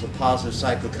blade. This is a positive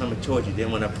cycle coming towards you.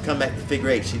 Then when I come back to figure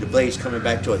 8, see the blade's coming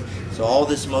back towards you. So all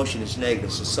this motion is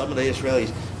negative. So some of the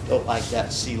Israelis don't like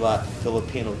that C-lot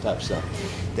Filipino type stuff.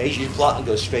 They just block and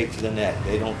go straight for the neck.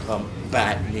 They don't come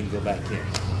back and then go back in.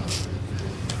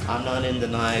 I'm not into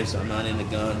knives. I'm not into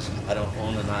guns. I don't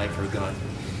own a knife or a gun.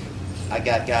 I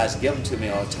got guys give them to me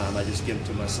all the time. I just give them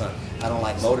to my son. I don't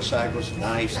like motorcycles,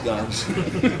 knives, guns. You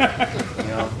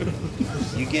know,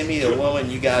 you give me a woman,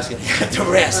 you guys can have the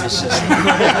rest. It's just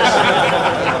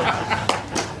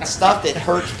stuff that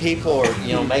hurts people or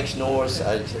makes noise.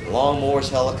 Lawnmowers,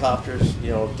 helicopters,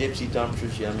 dipsy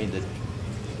dumpsters. I mean the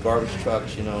garbage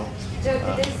trucks. So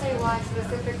did they say why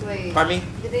specifically? Pardon me?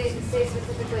 Did they say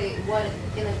specifically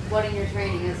what in your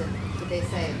training is it? Did they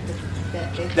say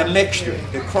that the mixture,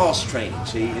 the cross training?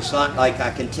 See, it's not like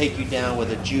I can take you down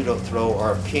with a judo throw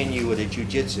or pin you with a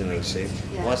jiu-jitsu move. See,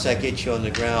 yeah. Once I get you on the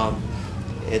ground,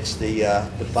 it's the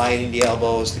biting the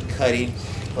elbows, the cutting.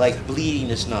 Like bleeding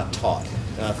is not taught.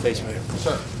 Face me.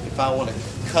 Sir, if I want to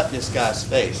cut this guy's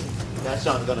face, that's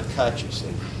not going to cut you.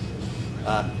 See.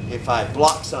 If I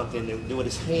block something with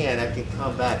his hand, I can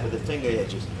come back with a finger that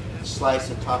just slice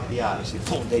the top of the eye. See,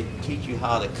 boom, they teach you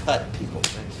how to cut people.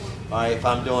 All right, if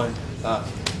I'm doing,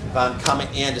 if I'm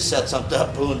coming in to set something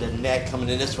up, boom, the neck coming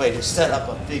in this way to set up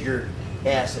a figure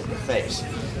S in the face.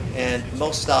 And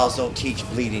most styles don't teach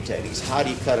bleeding techniques. How do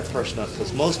you cut a person up?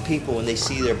 Because most people, when they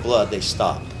see their blood, they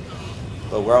stop.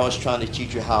 But we're always trying to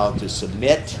teach you how to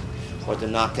submit or to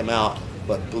knock them out.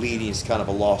 But bleeding is kind of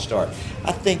a lost art.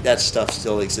 I think that stuff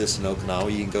still exists in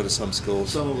Okinawa. You can go to some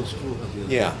schools. Some of the schools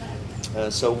have. Yeah.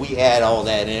 So we add all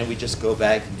that in. We just go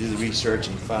back and do the research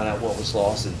and find out what was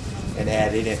lost and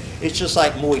add it in. It's just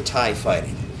like Muay Thai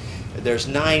fighting. There's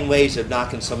 9 ways of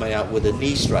knocking somebody out with a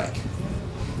knee strike.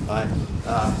 The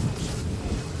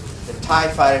Thai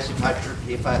fighters,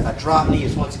 if I drop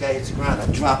knees, once a guy hits the ground, I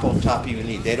drop on top of your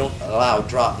knee. They don't allow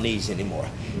drop knees anymore.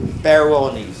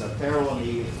 Farewell knees. A farewell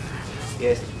knee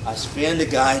is I spin the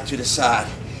guy to the side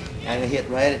and I hit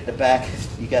right at the back.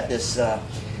 You got this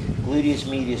gluteus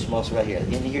medius muscle right here.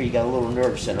 In here you got a little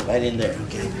nerve center right in there.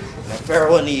 Okay. Now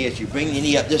farewell knee is you bring the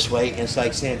knee up this way and it's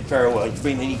like saying farewell. You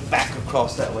bring the knee back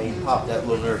across that way and pop that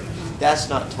little nerve. That's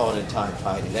not taught in Thai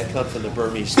fighting. That comes from the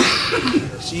Burmese.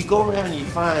 So you go around and you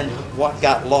find what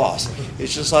got lost.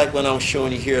 It's just like when I'm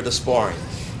showing you here the sparring.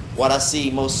 What I see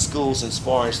most schools and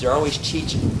sparring, they're always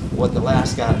teaching what the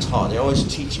last guy taught. They're always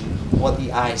teaching what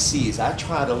the eye sees. I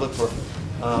try to look for,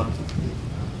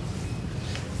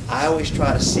 I always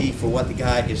try to see for what the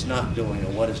guy is not doing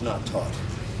or what is not taught.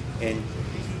 And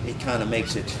it kind of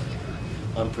makes it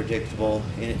unpredictable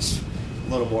and it's a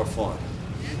little more fun.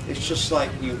 It's just like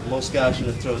most guys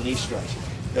when they throw knee strikes.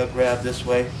 They'll grab this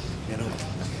way, you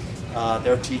know.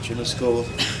 They're teaching in school.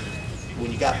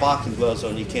 When you got boxing gloves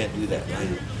on, you can't do that,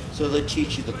 right? So they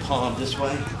teach you the palm this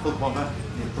way, put one back,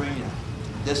 and bring it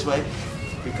this way.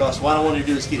 Because what I want to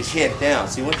do is get his head down.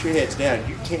 See, once your head's down,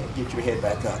 you can't get your head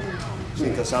back up. See,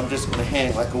 because I'm just going to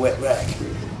hang like a wet rag.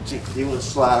 See, you want to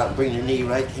slide out and bring your knee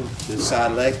right to the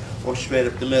side leg or straight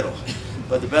up the middle.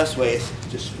 But the best way is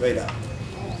just straight up.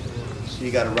 So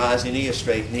you got a rising knee, a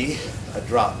straight knee, a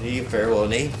drop knee, a farewell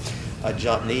knee, a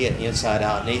jump knee, an inside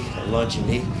out knee, a lunging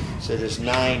knee. So there's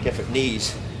 9 different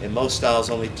knees, and most styles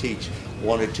only teach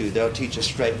 1 or 2. They'll teach a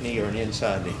straight knee or an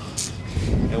inside knee,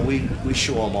 and we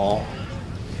show them all.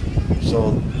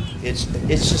 So it's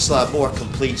just a more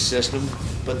complete system.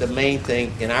 But the main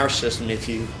thing in our system, if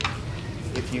you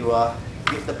get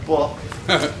the book.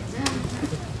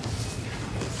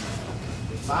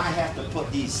 I have to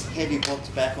put these heavy books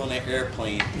back on the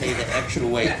airplane, pay the extra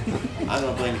weight. I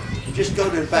don't blame you. Just go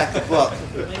to the back of the book.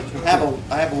 I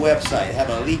have a website. I have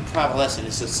an elite private lesson.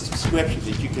 It's a subscription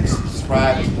that you can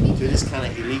subscribe to this kind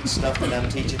of elite stuff that I'm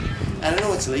teaching. And I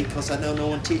know it's elite because I know no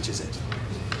one teaches it.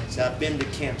 So I've been to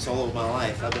camps all over my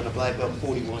life. I've been a black belt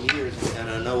 41 years, and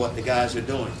I know what the guys are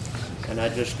doing. And I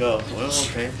just go, well,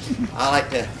 okay. I like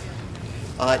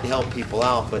to help people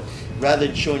out, but rather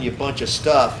than showing you a bunch of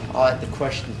stuff, I like the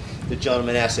question the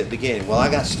gentleman asked at the beginning. Well,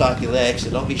 I got stocky legs, so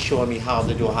don't be showing me how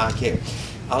to do a high kick.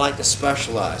 I like to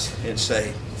specialize and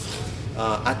say,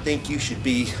 I think you should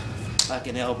be like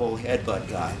an elbow headbutt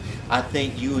guy. I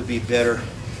think you would be better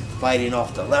fighting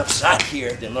off the left side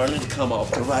here than learning to come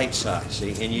off the right side,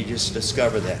 see? And you just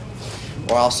discover that.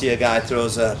 Or I'll see a guy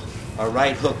throws a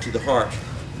right hook to the heart.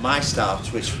 My style,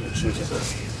 switch.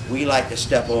 We like to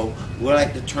step over, we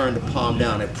like to turn the palm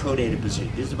down at pronated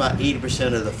position. This is about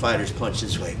 80% of the fighters punch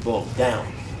this way. Boom, down.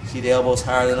 See the elbows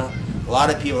higher than up? A lot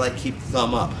of people like to keep the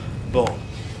thumb up. Boom.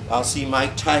 I'll see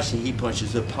Mike Tyson, he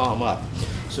punches the palm up.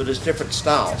 So there's different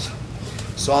styles.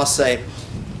 So I'll say,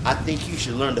 I think you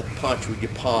should learn to punch with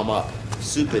your palm up.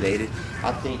 Supinated.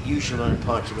 I think you should learn to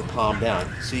punch with the palm down.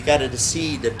 So you got to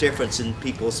see the difference in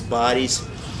people's bodies.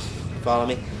 Follow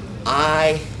me?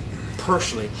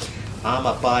 Personally, I'm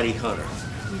a body hunter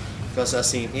because I've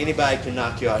seen anybody can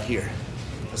knock you out here.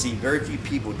 I've seen very few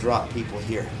people drop people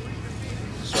here.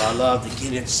 So I love to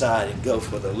get inside and go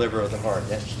for the liver of the heart.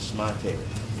 That's just my favorite.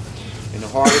 And the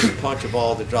hardest punch of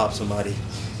all to drop somebody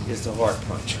is the heart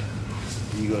punch.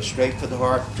 Do you go straight for the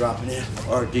heart, drop it in,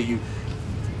 or do you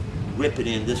rip it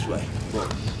in this way? Boom.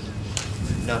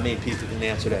 Not many people can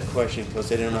answer that question because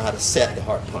they don't know how to set the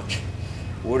heart punch.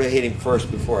 Where do I hit him first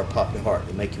before I pop the heart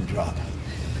to make him drop?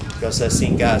 Because I've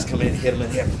seen guys come in and hit him in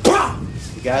the head. BAM!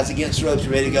 The guy's against the ropes,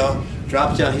 ready to go.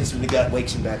 Drops down, hits him in the gut,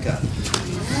 wakes him back up.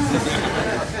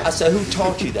 I said, who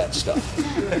taught you that stuff?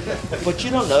 But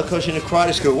you don't know because in the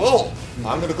karate school, whoa,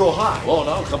 I'm going to go high. Whoa,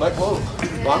 no, come back low.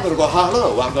 Well, I'm going to go high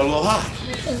low. Well, I'm going to go high.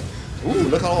 Ooh,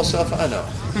 look at all the stuff I know.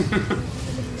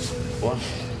 Well,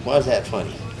 why is that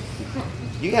funny?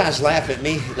 You guys laughing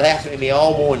at me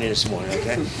all morning this morning,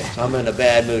 okay? So I'm in a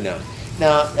bad mood now.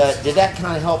 Now, did that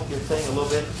kind of help your thing a little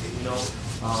bit? You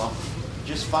know,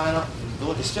 just find out.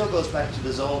 It still goes back to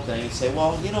the zone thing. You say,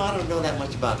 well, you know, I don't know that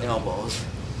much about elbows.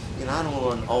 You know, I don't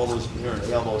know all those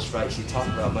elbow strikes you talk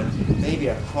about, but maybe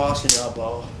a crossing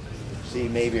elbow, see,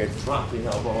 maybe a dropping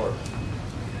elbow, or,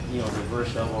 you know,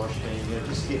 reverse elbow or spin. You know,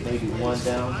 just get maybe one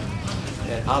down.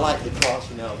 And I like the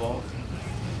crossing elbow.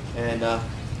 And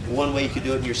one way you could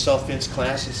do it in your self-defense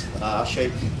classes, I'll show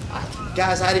you.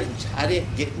 Guys, I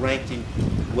didn't get ranked in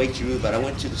weight you, but I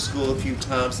went to the school a few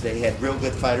times. They had real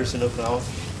good fighters in Oklahoma.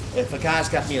 If a guy's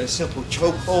got me in a simple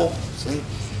choke hold, see,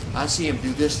 I see him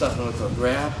do this stuff, and I'll go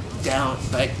grab, down,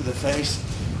 back to the face.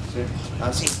 So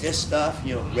I see this stuff,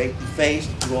 you know, right the face,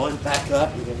 going back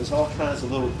up. You know, there's all kinds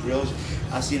of little drills.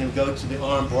 I see them go to the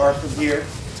arm bar from here.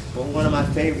 But one of my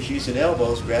favorites using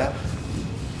elbows, grab.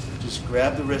 Just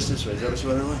grab the wrist this way. Is that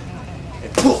what I want?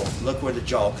 And boom, look where the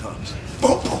jaw comes.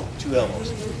 Boom, boom. 2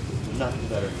 elbows. Nothing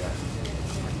better than that.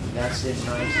 That's it,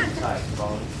 nice and tight,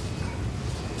 Ronnie.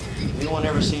 Anyone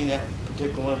ever seen that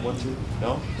particular one? 1, 2?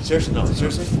 No? Seriously? No,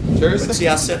 seriously? Seriously? But see,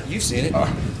 I said, you've seen it.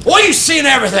 Well, you've seen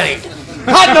everything.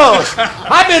 God knows.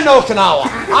 I've been to Okinawa.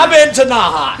 I've been to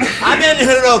Naha. I've been to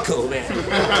Hiroku, man.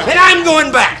 And I'm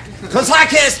going back, because I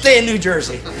can't stay in New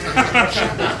Jersey.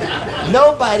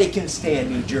 Nobody can stay in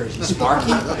New Jersey,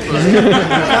 Sparky.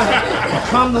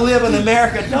 Come to live in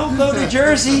America, don't go to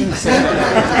Jersey.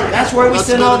 That's where we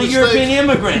send all the European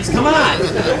immigrants. Come on.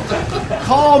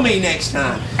 Call me next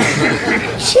time.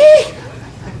 Gee.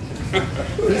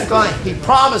 He's going, he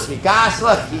promised me, guys,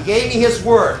 look, he gave me his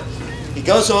word. He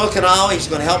goes to Okinawa, he's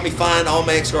going to help me find all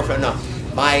my ex-girlfriend. No,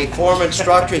 my former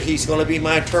instructor, he's going to be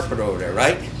my interpreter over there,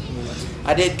 right?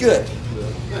 I did good.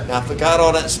 Now, I forgot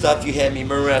all that stuff you had me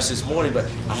memorize this morning, but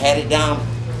I had it down,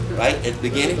 right, at the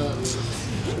beginning.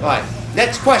 All right,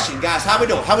 next question, guys. How we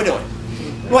doing? How we doing?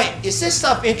 Wait, is this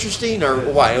stuff interesting or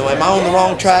what? Am I on the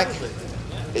wrong track?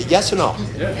 Yes or no?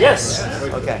 Yes.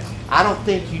 Okay. I don't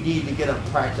think you need to get up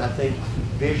practice. I think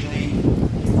visually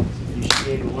you should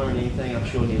be able to learn anything I'm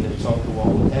showing you that's off the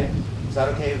wall, okay? Is that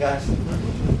okay, you guys?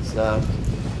 So,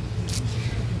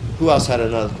 who else had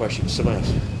another question? Somebody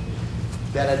else.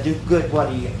 That I do good, what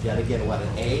do you gotta get? What,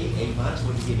 an A? A minus?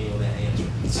 What do you give me on that answer?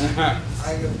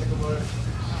 I gotta think about it.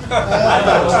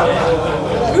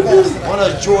 One of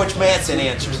those George Mattson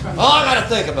answers. Oh, I gotta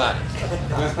think about it.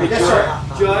 Yes,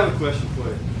 sir. Joe, I have a question for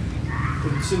you.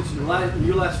 Since in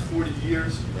your last 40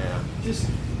 years, just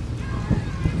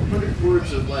 100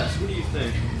 words or less, what do you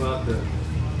think about the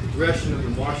progression of the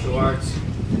martial arts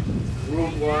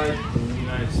worldwide in the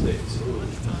United States?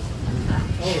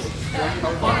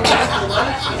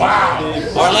 Wow.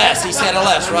 Or less. He said or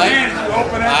less, right?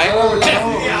 Right?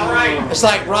 Yeah, right. It's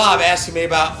like Rob asking me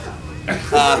about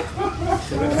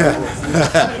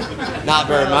not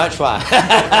very much. Why?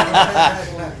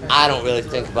 I don't really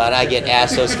think about it. I get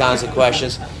asked those kinds of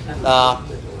questions. There are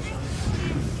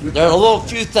a little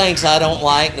few things I don't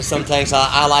like, and some things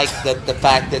I like the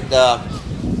fact that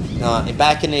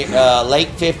back in the late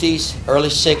 50s, early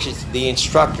 60s, the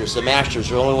instructors, the masters,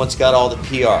 are the only ones got all the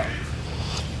PR.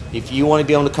 If you want to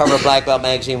be on the cover of Black Belt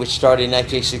magazine, which started in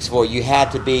 1964, you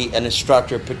had to be an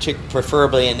instructor,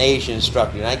 preferably an Asian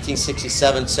instructor. In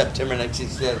 1967, September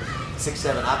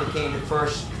 1967, I became the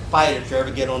first fighter to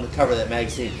ever get on the cover of that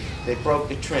magazine. They broke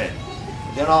the trend.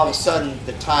 Then all of a sudden,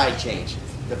 the tide changed.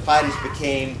 The fighters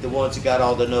became the ones who got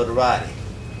all the notoriety.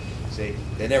 See,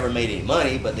 they never made any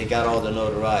money, but they got all the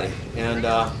notoriety. And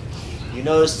you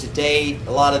notice today,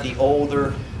 a lot of the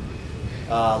older,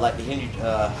 like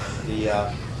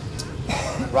the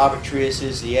Robert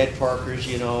Triases, the Ed Parkers,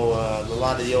 you know, a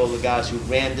lot of the older guys who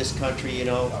ran this country, you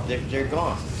know, they're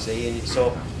gone. See, and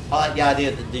so I like the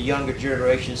idea that the younger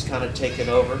generation's kind of taken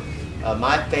over.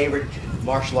 My favorite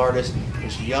martial artist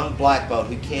is a young black belt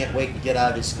who can't wait to get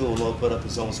out of his school and open up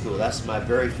his own school. That's my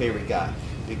very favorite guy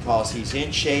because he's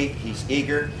in shape, he's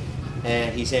eager,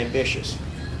 and he's ambitious.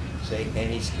 See,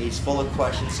 and he's full of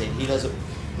questions. See,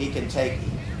 he can take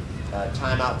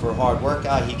time out for a hard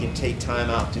workout. He can take time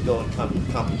out to go in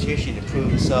competition and prove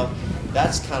himself.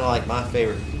 That's kind of like my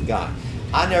favorite guy.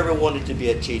 I never wanted to be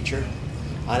a teacher.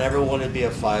 I never wanted to be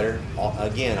a fighter.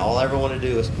 Again, all I ever wanted to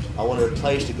do is I wanted a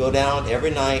place to go down every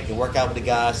night and work out with the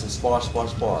guys and spar.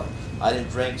 I didn't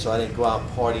drink, so I didn't go out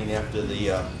partying after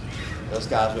those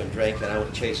guys went drinking. I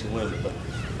went chasing women. But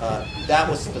that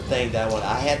was the thing that I wanted.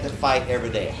 I had to fight every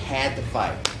day. I had to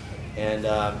fight. And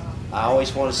I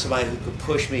always wanted somebody who could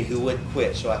push me, who wouldn't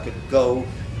quit, so I could go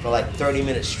for like 30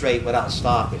 minutes straight without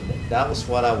stopping. That was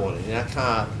what I wanted. And I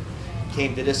kind of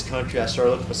came to this country. I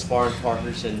started looking for sparring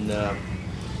partners, and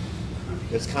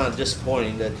it's kind of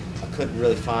disappointing that I couldn't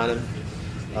really find them.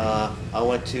 I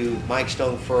went to Mike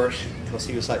Stone first because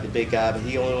he was like the big guy, but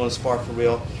he only wanted to spar for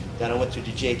real. Then I went to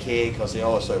the JKA because they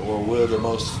always said, well, we're the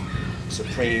most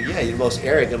supreme. Yeah, you're the most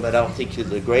arrogant, but I don't think you're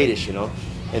the greatest, you know.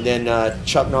 And then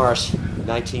Chuck Norris,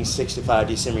 1965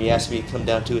 December, he asked me to come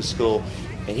down to his school,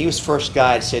 and he was the first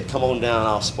guy that said, come on down,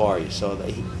 I'll spar you. So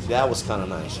that was kind of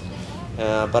nice.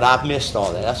 But I've missed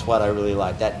all that. That's what I really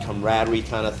like, that camaraderie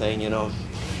kind of thing, you know.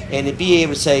 And to be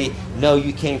able to say, no,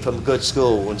 you came from a good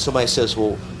school. When somebody says,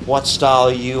 well, what style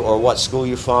are you or what school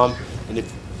you're from, and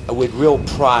with real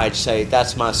pride say,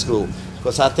 that's my school.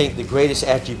 Because I think the greatest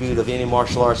attribute of any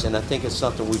martial arts, and I think it's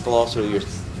something we've lost over here,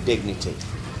 is dignity.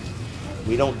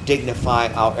 We don't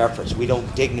dignify our efforts. We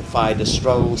don't dignify the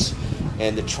struggles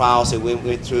and the trials that we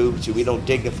went through. So we don't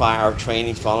dignify our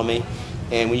training, follow me?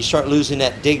 And when you start losing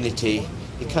that dignity,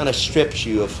 it kind of strips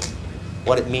you of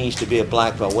what it means to be a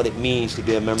black belt, what it means to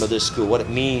be a member of this school, what it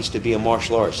means to be a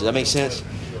martial artist. Does that make sense?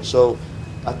 So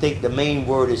I think the main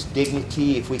word is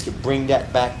dignity. If we could bring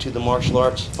that back to the martial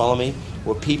arts, follow me,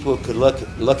 where people could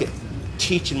look at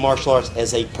teaching martial arts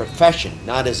as a profession,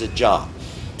 not as a job.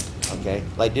 Okay,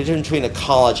 like the difference between a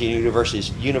college and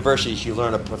universities. Universities, you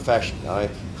learn a profession. All right?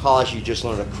 College, you just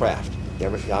learn a craft. I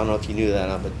don't know if you knew that or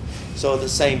not, but so the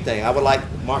same thing. I would like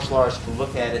martial arts to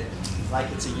look at it like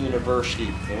it's a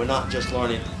university, and we're not just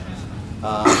learning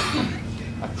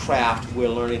a craft. We're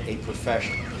learning a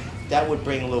profession. That would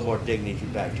bring a little more dignity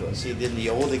back to it. See, then the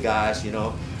older guys, you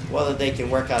know, whether they can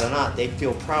work out or not, they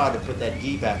feel proud to put that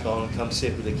gi back on and come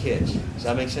sit with the kids. Does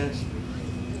that make sense?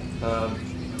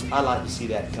 I'd like to see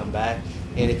that come back.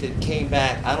 And if it came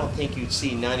back, I don't think you'd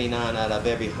see 99 out of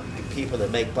every people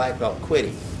that make black belt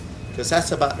quitting. Because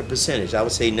that's about the percentage. I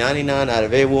would say 99 out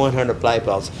of every 100 black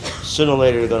belts, sooner or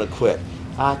later they're going to quit.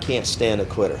 I can't stand a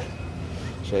quitter.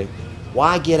 See?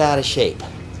 Why get out of shape?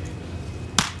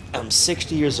 I'm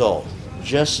 60 years old,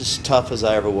 just as tough as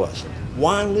I ever was.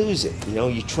 Why lose it? You know,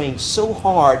 you train so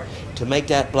hard to make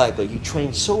that black belt. You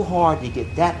train so hard to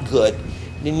get that good,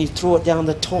 and then you throw it down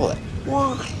the toilet.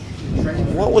 Why?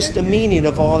 What was the meaning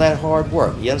of all that hard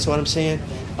work? You understand what I'm saying?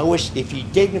 I wish if you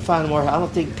dignify more, I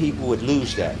don't think people would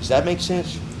lose that. Does that make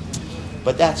sense?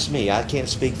 But that's me. I can't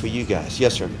speak for you guys.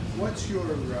 Yes, sir. What's your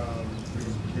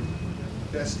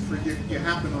best for you? You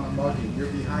happen on a mugging. You're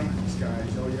behind these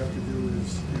guys. All you have to do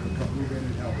is come move in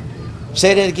and help.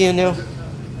 Say that again, Neil.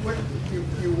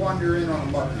 You wander in on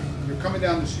a mugging. You're coming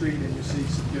down the street and you see,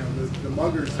 the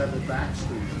muggers have a back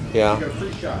street. Yeah. You got a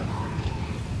free shot.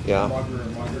 Yeah. Mugger or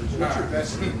muggers. What's your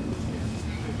best?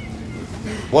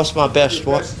 What's my best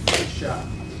what? Best free shot.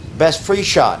 Best free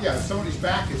shot. Yeah, if somebody's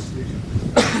back is.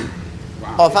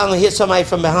 Wow. Oh, if I'm gonna hit somebody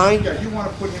from behind? Yeah, you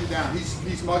want to put him down.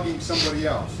 He's mugging somebody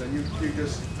else, and you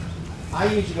just. I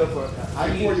usually go for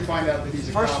it. Before you find out that he's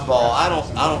a First cop, of all, I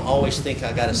don't always think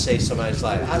I gotta save somebody's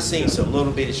life. I've seen some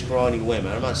little bitty scrawny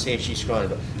women. I'm not saying she's scrawny,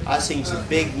 but I've seen some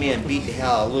big men beat the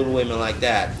hell out of little women like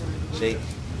that. See,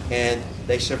 and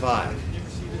they survive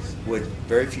with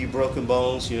very few broken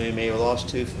bones. You may have lost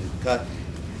tooth, cut.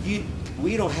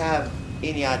 We don't have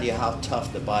any idea how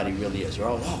tough the body really is. We're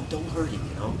all, oh, don't hurt him,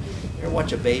 you know. You ever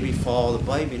watch a baby fall? The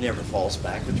baby never falls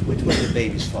backwards. Which way do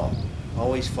babies fall?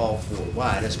 Always fall forward.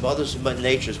 Why? That's Mother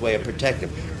Nature's way of protecting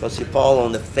them. Because they fall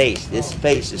on the face. This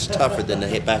face is tougher than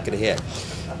the back of the head.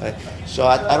 Right? So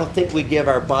I don't think we give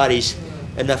our bodies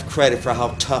enough credit for how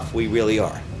tough we really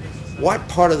are. What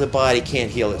part of the body can't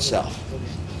heal itself?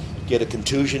 Get a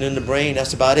contusion in the brain,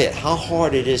 that's about it. How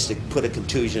hard it is to put a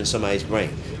contusion in somebody's brain.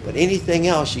 But anything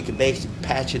else, you can basically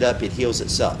patch it up, it heals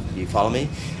itself. You follow me?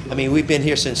 I mean, we've been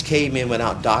here since cavemen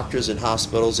without doctors and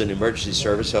hospitals and emergency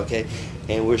service, okay?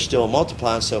 And we're still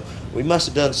multiplying, so we must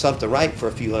have done something right for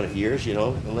a few hundred years, you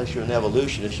know, unless you're an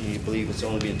evolutionist and you believe it's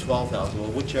only been 12,000,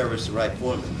 well, whichever is the right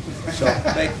formula. So,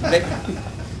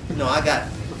 no, I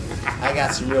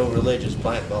got some real religious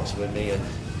black belts with me, and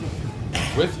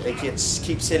they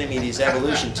keep sending me these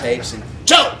evolution tapes, and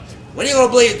Joe, when are you going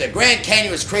to believe the Grand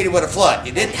Canyon was created with a flood?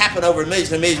 It didn't happen over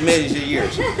millions and millions and millions of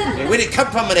years. And we didn't come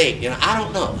from an ape. You know, I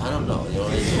don't know. You know,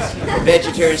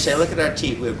 vegetarians say, look at our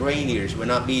teeth. We're grain eaters. We're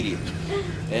not meat eaters.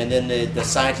 And then the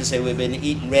scientists say we've been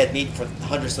eating red meat for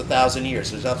hundreds of thousands of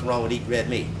years. There's nothing wrong with eating red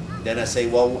meat. Then I say,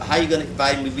 well, how are you going to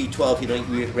vitamin B12 if you don't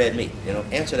eat red meat? You know,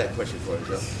 answer that question for us,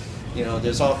 Joe. You know,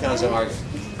 there's all kinds of arguments.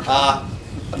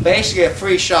 Basically, a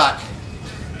free shot.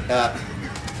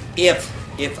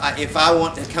 If I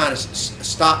want to kind of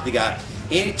stop the guy,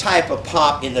 any type of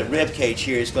pop in the rib cage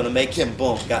here is going to make him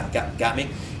boom. Got me?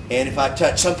 And if I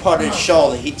touch some part of his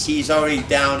shoulder, he's already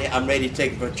down. I'm ready to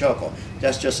take him for a chokehold.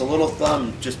 That's just a little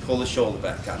thumb. Just pull the shoulder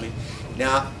back. Got me?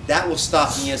 Now that will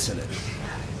stop the incident.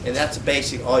 And that's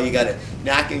basic. All you got to.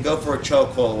 Now I can go for a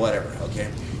chokehold or whatever. Okay.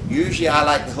 Usually I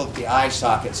like to hook the eye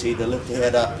socket, see, to lift the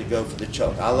head up to go for the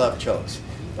choke. I love chokes,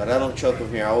 but I don't choke them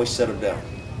here. I always set them down.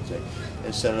 See?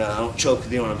 And so I don't choke with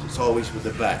the arms. It's always with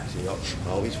the back. See?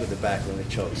 Always with the back when they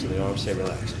choke, so the arms stay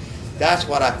relaxed. That's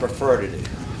what I prefer to do.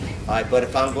 All right, but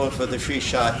if I'm going for the free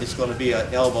shot, it's going to be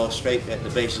an elbow straight at the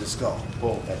base of the skull.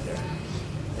 Boom, right there.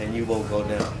 And you won't go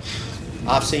down.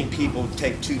 I've seen people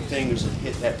take two fingers and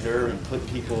hit that nerve and put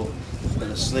people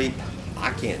in sleep.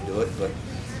 I can't do it, but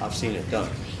I've seen it done.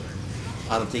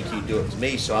 I don't think you'd do it to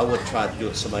me, so I wouldn't try to do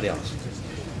it to somebody else.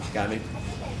 Got me?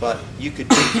 But you could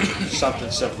do something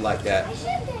simple like that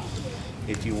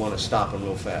if you want to stop them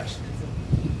real fast.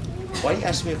 Why do you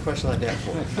ask me a question like that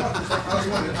for? I was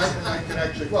wondering, I could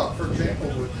actually, well, for example,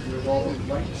 with all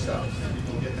the lane stuff,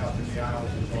 people getting out in the aisles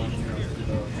and going, you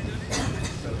know,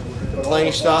 to the but plain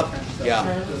all stuff, kind of stuff,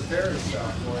 yeah. the various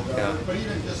stuff, Yeah. but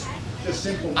even just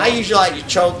simple. I usually like to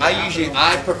choke.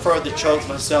 I prefer to choke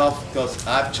myself because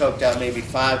I've choked out maybe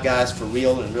 5 guys for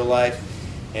real in real life,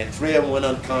 and 3 of them went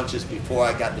unconscious before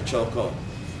I got the choke on.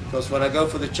 Because when I go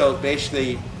for the choke,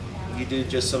 basically you do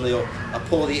just some of the, I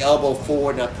pull the elbow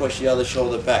forward and I push the other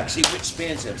shoulder back. See which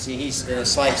spins him. See, he's in a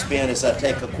slight spin as I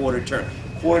take a quarter turn.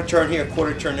 Quarter turn here,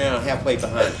 quarter turn there, I'm halfway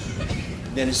behind him.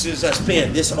 Then as soon as I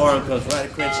spin, this arm comes right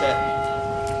across that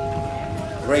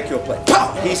brachial plate.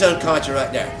 Pow! He's unconscious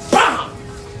right there. Pow!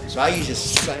 So I usually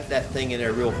slap that thing in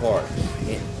there real hard.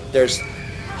 And there's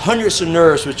hundreds of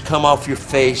nerves which come off your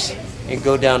face and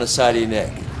go down the side of your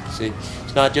neck. See,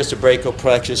 it's not just a brachial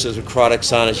plexus, there's a carotid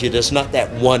sinus. It's not that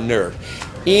one nerve.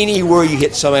 Anywhere you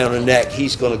hit somebody on the neck,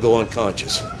 he's going to go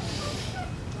unconscious.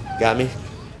 Got me?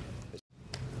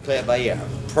 Play it by ear.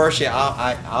 Personally,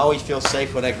 I always feel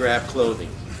safe when I grab clothing.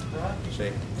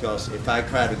 See, because if I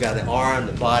try to grab the arm,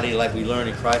 the body, like we learn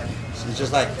in karate, it's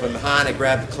just like from behind I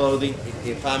grab the clothing.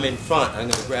 If I'm in front, I'm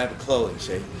going to grab the clothing.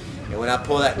 See, and when I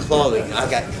pull that clothing, I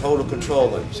got total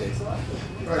control of it. See.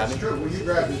 Right, it's true. When you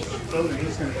grab his clothing,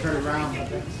 he's going to turn around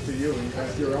to you, and you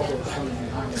have your elbows coming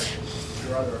behind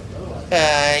your other.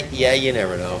 Yeah, you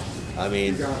never know. I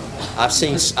mean, I've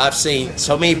seen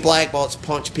so many black belts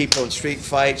punch people in street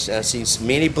fights. I've seen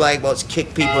many black belts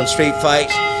kick people in street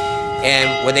fights,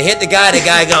 and when they hit the guy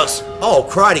goes, "Oh,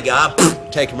 karate guy,"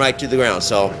 take him right to the ground.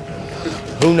 So,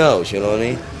 who knows? You know what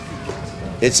I mean?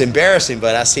 It's embarrassing,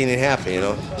 but I've seen it happen. You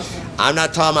know, I'm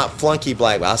not talking about flunky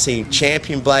black belts. I've seen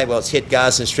champion black belts hit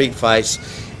guys in street fights,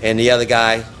 and the other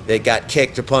guy that got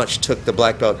kicked or punched took the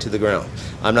black belt to the ground.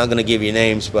 I'm not going to give you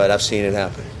names, but I've seen it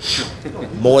happen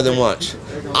more than once.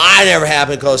 I never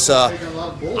happened because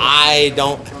I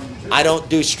don't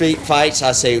do street fights.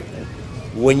 I say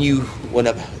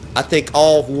I think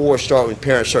all wars start when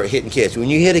parents start hitting kids. When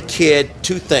you hit a kid,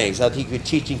 2 things. I think you're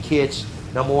teaching kids.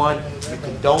 Number 1, you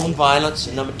condone violence,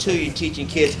 and number 2, you're teaching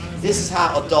kids. This is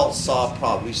how adults solve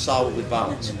problems. We solve it with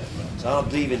violence. So I don't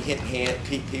believe in hitting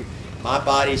people. My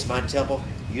body is my temple.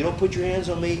 You don't put your hands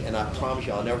on me, and I promise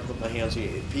you, I'll never put my hands on you.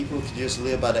 If people could just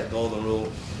live by that golden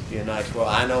rule, be a nice world.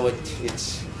 I know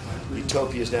it's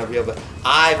utopia's never real, but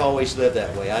I've always lived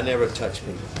that way. I never touch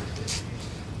people.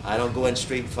 I don't go in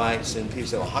street fights, and people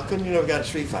say, "Well, how come you never got in a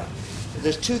street fight?"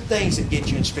 There's 2 things that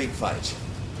get you in street fights.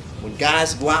 When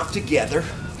guys go out together,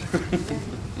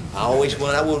 I always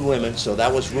went out with women, so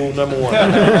that was rule number 1.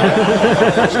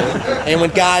 And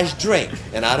when guys drink,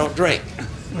 and I don't drink.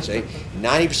 See,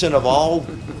 90% of all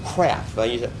crap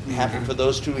happen for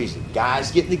those 2 reasons.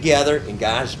 Guys getting together and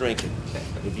guys drinking.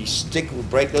 If you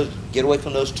break those, get away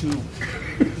from those 2.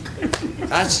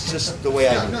 That's just the way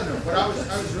I do it.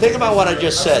 Think about what I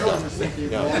just said, though.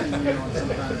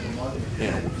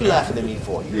 You're laughing at me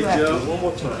for it. You laugh at me one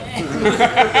more time.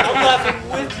 I'm laughing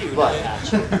with you. But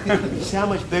you see how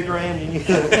much bigger I am than you?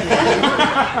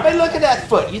 Hey, look at that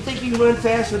foot. You think you can run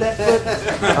fast with that foot?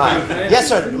 All right. Yes,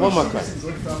 sir. One more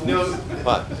question. No.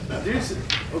 What?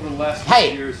 Over the last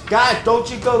Hey, years. guys, don't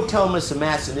you go tell Mr.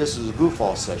 Mattson this is a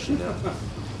goof-off session now.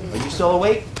 Are you still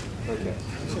awake? Okay.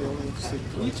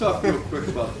 Can you talk real quick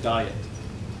about diet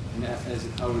and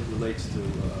how it relates to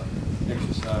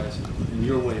exercise and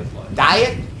your way of life?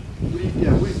 Diet? What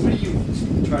do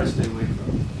you try to stay away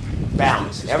from?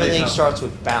 Balance. Everything starts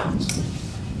with balance.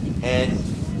 And,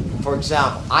 for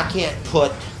example, I can't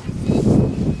put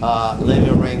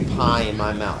lemon ring pie in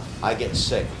my mouth. I get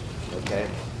sick, okay?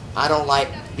 I don't like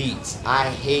beets. I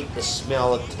hate the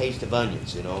smell of taste of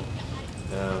onions, you know?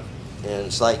 And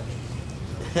it's like,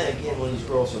 again, when these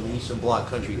girls from the Eastern Bloc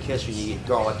country kiss you, you get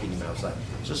garlic in your mouth. It's like,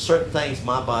 just certain things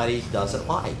my body doesn't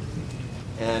like.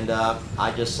 And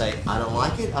I just say, I don't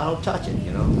like it, I don't touch it,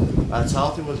 you know. That's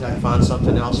healthy, but I find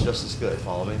something else just as good,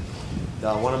 follow me?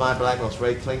 One of my black belts,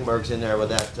 Ray Klingberg's in there with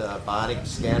that body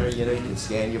scanner, you know, you can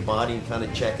scan your body and kind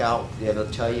of check out. It'll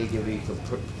tell you, give you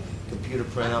a computer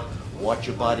printout, what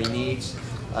your body needs.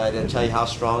 It'll tell you how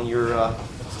strong your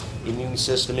immune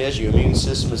system is. Your immune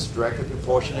system is directly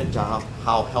proportionate to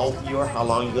how healthy you are, how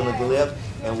long you're going to live,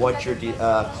 and what your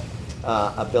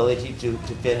ability to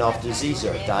fend off disease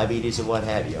or diabetes or what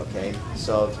have you, okay?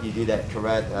 So if you do that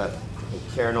correct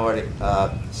carotid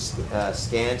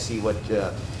scan, see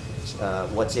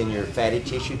what's in your fatty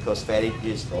tissue, because fatty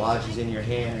just lodges in your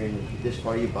hand or in this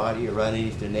part of your body or right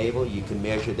underneath the navel. You can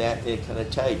measure that and it kind of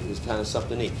tell you. It's kind of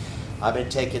something neat. I've been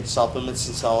taking supplements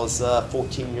since I was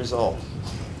 14 years old.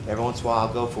 Every once in a while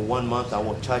I'll go for 1 month, I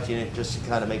won't touch it just to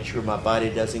kind of make sure my body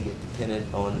doesn't get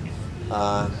dependent on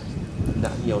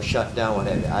shut down, what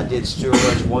have you. I did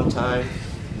steroids one time,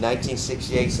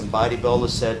 1968. Some bodybuilders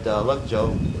said, "Look,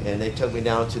 Joe," and they took me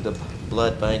down to the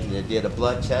blood bank, and they did a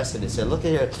blood test, and they said, look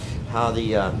at here how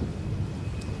the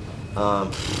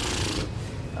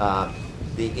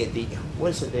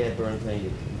what's the dead burn thing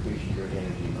that increases your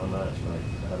energy? How much? Like,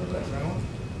 I don't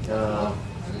know.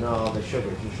 No, the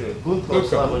sugar.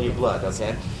 Glucose level in your blood,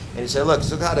 okay? And he said, look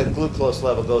how the glucose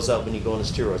level goes up when you go on the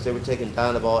steroids. They were taking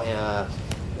Dynavol,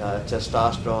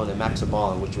 testosterone, and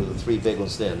Maxibolin, which were the three big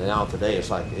ones then. And now today it's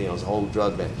like, it's a whole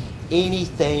drug ban.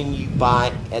 Anything you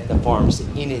buy at the pharmacy,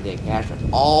 anything,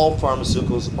 all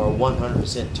pharmaceuticals are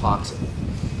 100% toxic.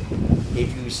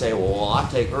 If you say, well, I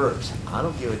take herbs, I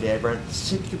don't give a damn.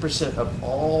 60% of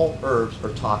all herbs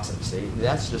are toxic. See,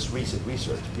 that's just recent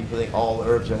research. People think all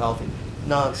herbs are healthy.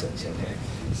 Nonsense, okay?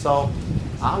 So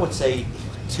I would say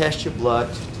test your blood,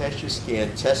 test your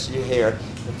skin, test your hair,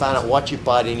 and find out what your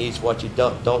body needs, what you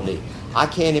don't need. I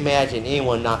can't imagine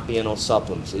anyone not being on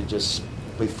supplements. It just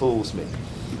befools me.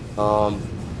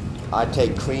 I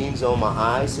take creams on my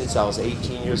eyes since I was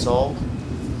 18 years old.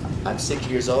 I'm 6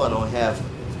 years old. I don't have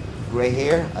gray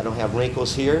hair. I don't have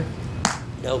wrinkles here.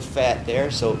 No fat there.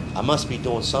 So I must be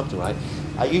doing something right.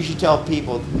 I usually tell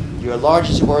people your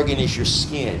largest organ is your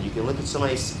skin. You can look at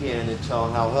somebody's skin and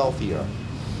tell how healthy you are.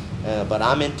 But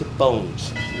I'm into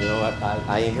bones.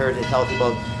 I inherited healthy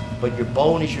bones. But your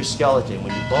bone is your skeleton.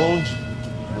 When your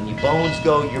bones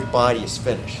go, your body is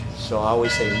finished. So I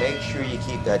always say make sure you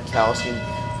keep that calcium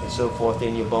and so forth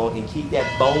in your bone, and keep that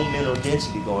bone mineral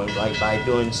density going, right, by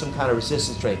doing some kind of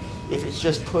resistance training. If it's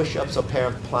just push-ups or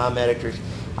plyometrics,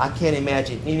 I can't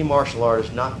imagine any martial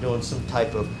artist not doing some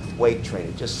type of weight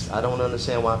training. I don't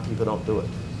understand why people don't do it.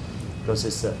 Because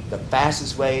it's the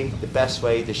fastest way, the best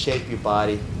way to shape your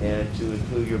body and to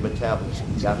improve your metabolism.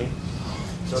 You got me?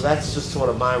 So that's just sort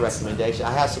of my recommendation.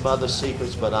 I have some other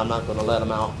secrets, but I'm not going to let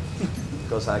them out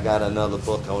because I got another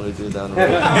book I want to do down the road.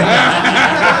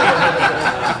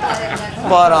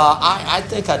 But I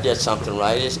think I did something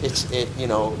right.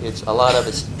 It's a lot of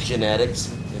it's genetics.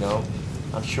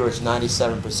 I'm sure it's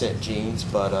 97% genes,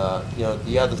 but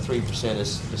the other 3%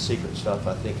 is the secret stuff.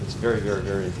 I think it's very, very,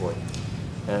 very important.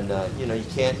 And you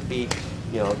can't beat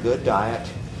a good diet,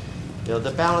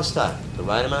 the balanced diet, the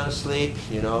right amount of sleep,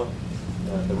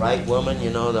 the right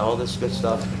woman, all this good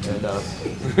stuff, and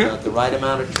the right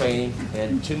amount of training.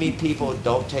 And too many people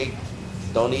don't eat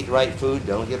the right food,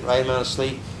 don't get the right amount of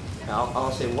sleep.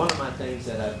 I'll say one of my things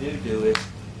that I do is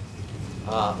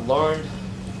learn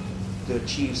to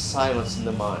achieve silence in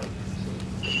the mind.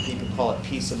 People call it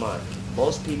peace of mind.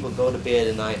 Most people go to bed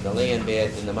at night, they lay in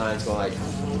bed, and the mind's going like,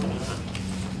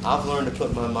 I've learned to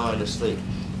put my mind to sleep.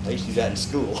 I used to do that in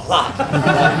school a lot.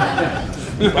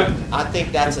 But I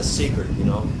think that's a secret,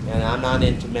 and I'm not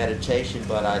into meditation,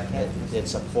 but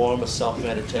it's a form of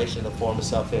self-meditation, a form of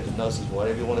self-hypnosis,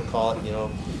 whatever you want to call it,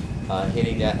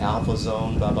 hitting that alpha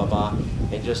zone, blah, blah, blah,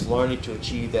 and just learning to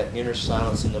achieve that inner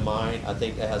silence in the mind. I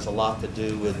think that has a lot to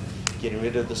do with getting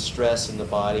rid of the stress in the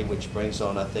body, which brings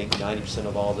on, I think, 90%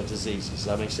 of all the diseases. Does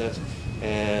that make sense?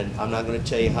 And I'm not going to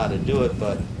tell you how to do it,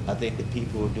 but I think that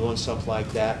people who are doing something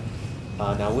like that.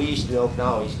 Now, we used to do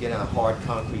Okinawa, we used to get on a hard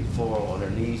concrete floor on our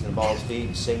knees and balls feet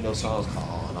and sing those songs,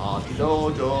 and I'd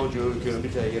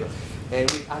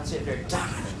sit there, God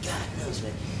knows,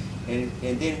 man.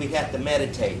 And then we'd have to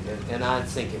meditate, and I'd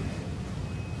thinking,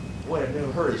 boy, I've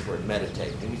never heard this word,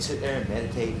 meditate. And we'd sit there and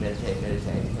meditate.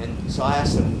 And so I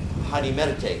asked them, how do you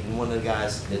meditate? And one of the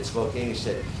guys that spoke English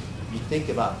said, you think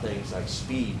about things like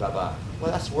speed, blah, blah.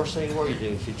 Well, that's the worst thing in the world you do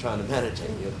if you're trying to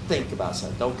meditate. Think about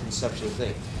something, don't conceptually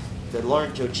think. To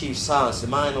learn to achieve silence, the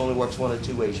mind only works one of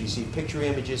two ways. You see picture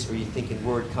images or you think in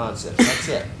word concepts. That's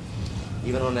it.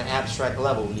 Even on the abstract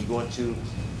level, when you go into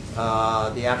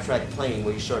the abstract plane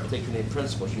where you start thinking in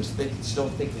principles, you're still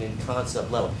thinking in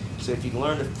concept level. So if you can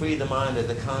learn to free the mind of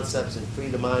the concepts and free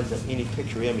the mind of any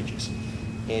picture images,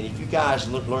 and if you guys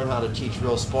learn how to teach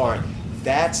real sparring,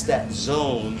 that's that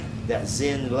zone, that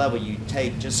zen level you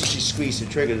take just as you squeeze the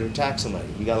trigger to attack somebody.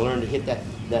 You got to learn to hit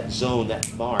that zone,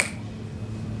 that mark.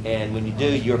 And when you do,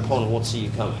 your opponent won't see you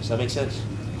coming. Does that make sense?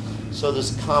 So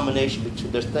there's a combination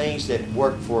between, there's things that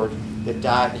work for the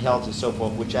diet and health and so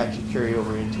forth, which actually carry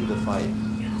over into the fight.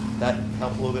 That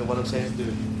help a little bit what I'm saying?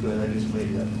 Good, I just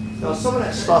made that. Now some of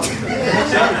that stuff,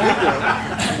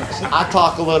 I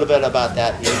talk a little bit about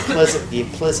that, the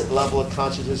implicit level of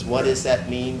consciousness, what does that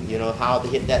mean, how to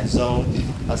hit that zone.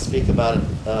 I'll speak about it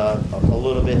a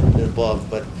little bit in the book,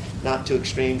 but not too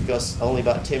extreme because only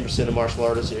about 10% of martial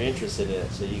artists are interested in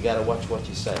it, so you got to watch what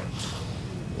you say.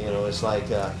 It's like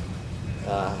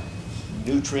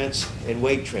nutrients and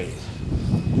weight training.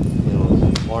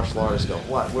 Martial artists go,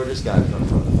 where'd this guy come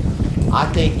from? I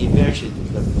think eventually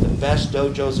the best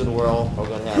dojos in the world are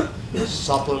going to have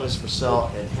supplements for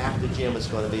sale and half the gym is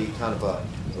going to be kind of a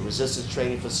resistance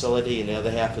training facility, and the other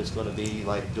half is going to be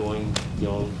like doing, you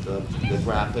know, the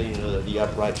grappling, the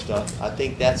upright stuff. I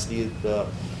think that's the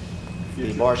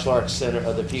martial arts center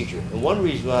of the future. And one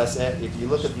reason why I said, if you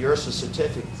look at the URSA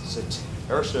certificate,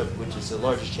 URSA, which is the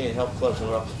largest chain of health clubs in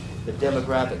the world, the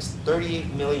demographics,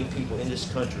 38 million people in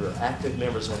this country are active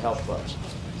members of health clubs.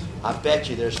 I bet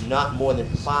you there's not more than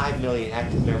 5 million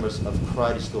active members of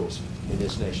karate schools in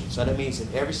this nation. So that means in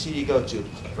every city you go to,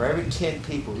 for every 10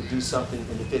 people who do something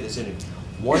in the fitness industry,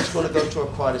 one's going to go to a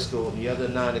karate school and the other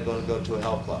 9 are going to go to a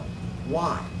health club.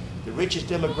 Why? The richest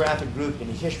demographic group in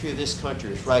the history of this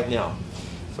country is right now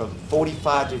from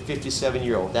 45 to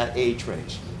 57-year-old, that age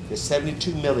range. There's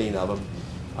 72 million of them,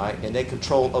 all right, and they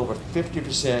control over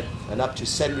 50% and up to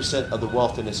 70% of the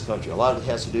wealth in this country. A lot of it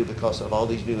has to do because of all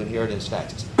these new inheritance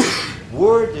taxes.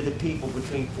 Where do the people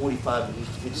between 45 and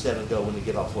 57 go when they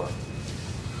get off work?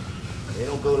 They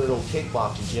don't go to no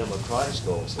kickboxing gym or karate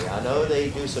school. See, I know they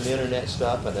do some internet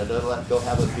stuff, and I know they like go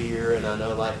have a beer, and I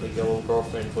know like they go with a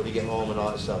girlfriend before they get home and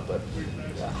all that stuff. But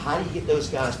how do you get those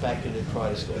guys back into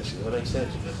karate school? Does that make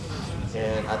sense?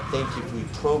 And I think if we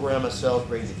program ourselves,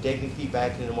 bring the dignity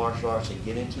back into martial arts, and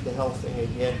get into the health thing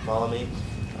again, follow me.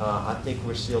 I think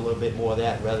we're still a little bit more of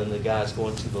that rather than the guys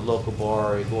going to the local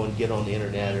bar or going to get on the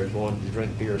internet or going to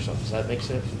drink beer or something. Does that make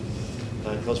sense?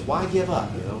 Because why give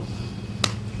up, you know?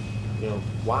 You know,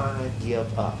 why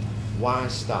give up? Why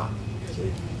stop?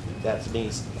 See, that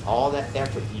means all that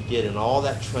effort you did and all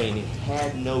that training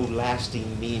had no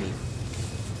lasting meaning.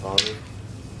 I don't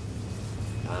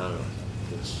know.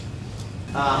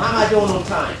 How am I doing on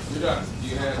time? You're done.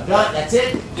 You had. I'm done? That's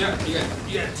it? Yeah,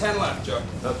 you got 10 left, Joe.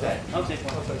 Okay. I'll take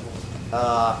one.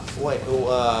 Wait,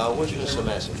 what's Mr.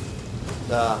 Mattson?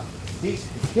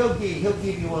 He'll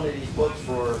give you one of these books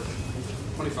for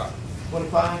 25.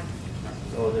 25?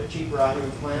 So they're cheaper out here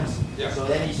in class? Yeah. So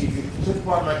then if you took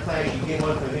part of my class, you get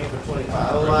one from him for 25.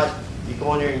 Otherwise, you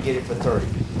go in there and get it for 30.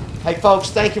 Hey folks,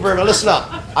 thank you very much. Listen up.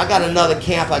 I got another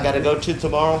camp I got to go to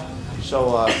tomorrow.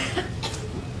 So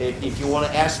if you want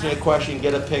to ask me a question,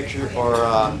 get a picture, or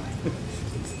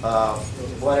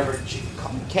whatever,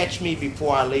 catch me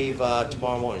before I leave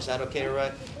tomorrow morning. Is that okay,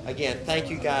 right? Again, thank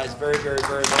you guys very, very,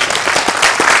 very much.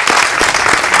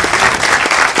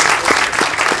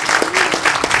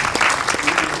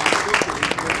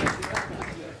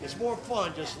 It's more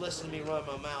fun just listening to me run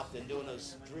my mouth than doing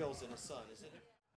those drills in the sun, isn't it?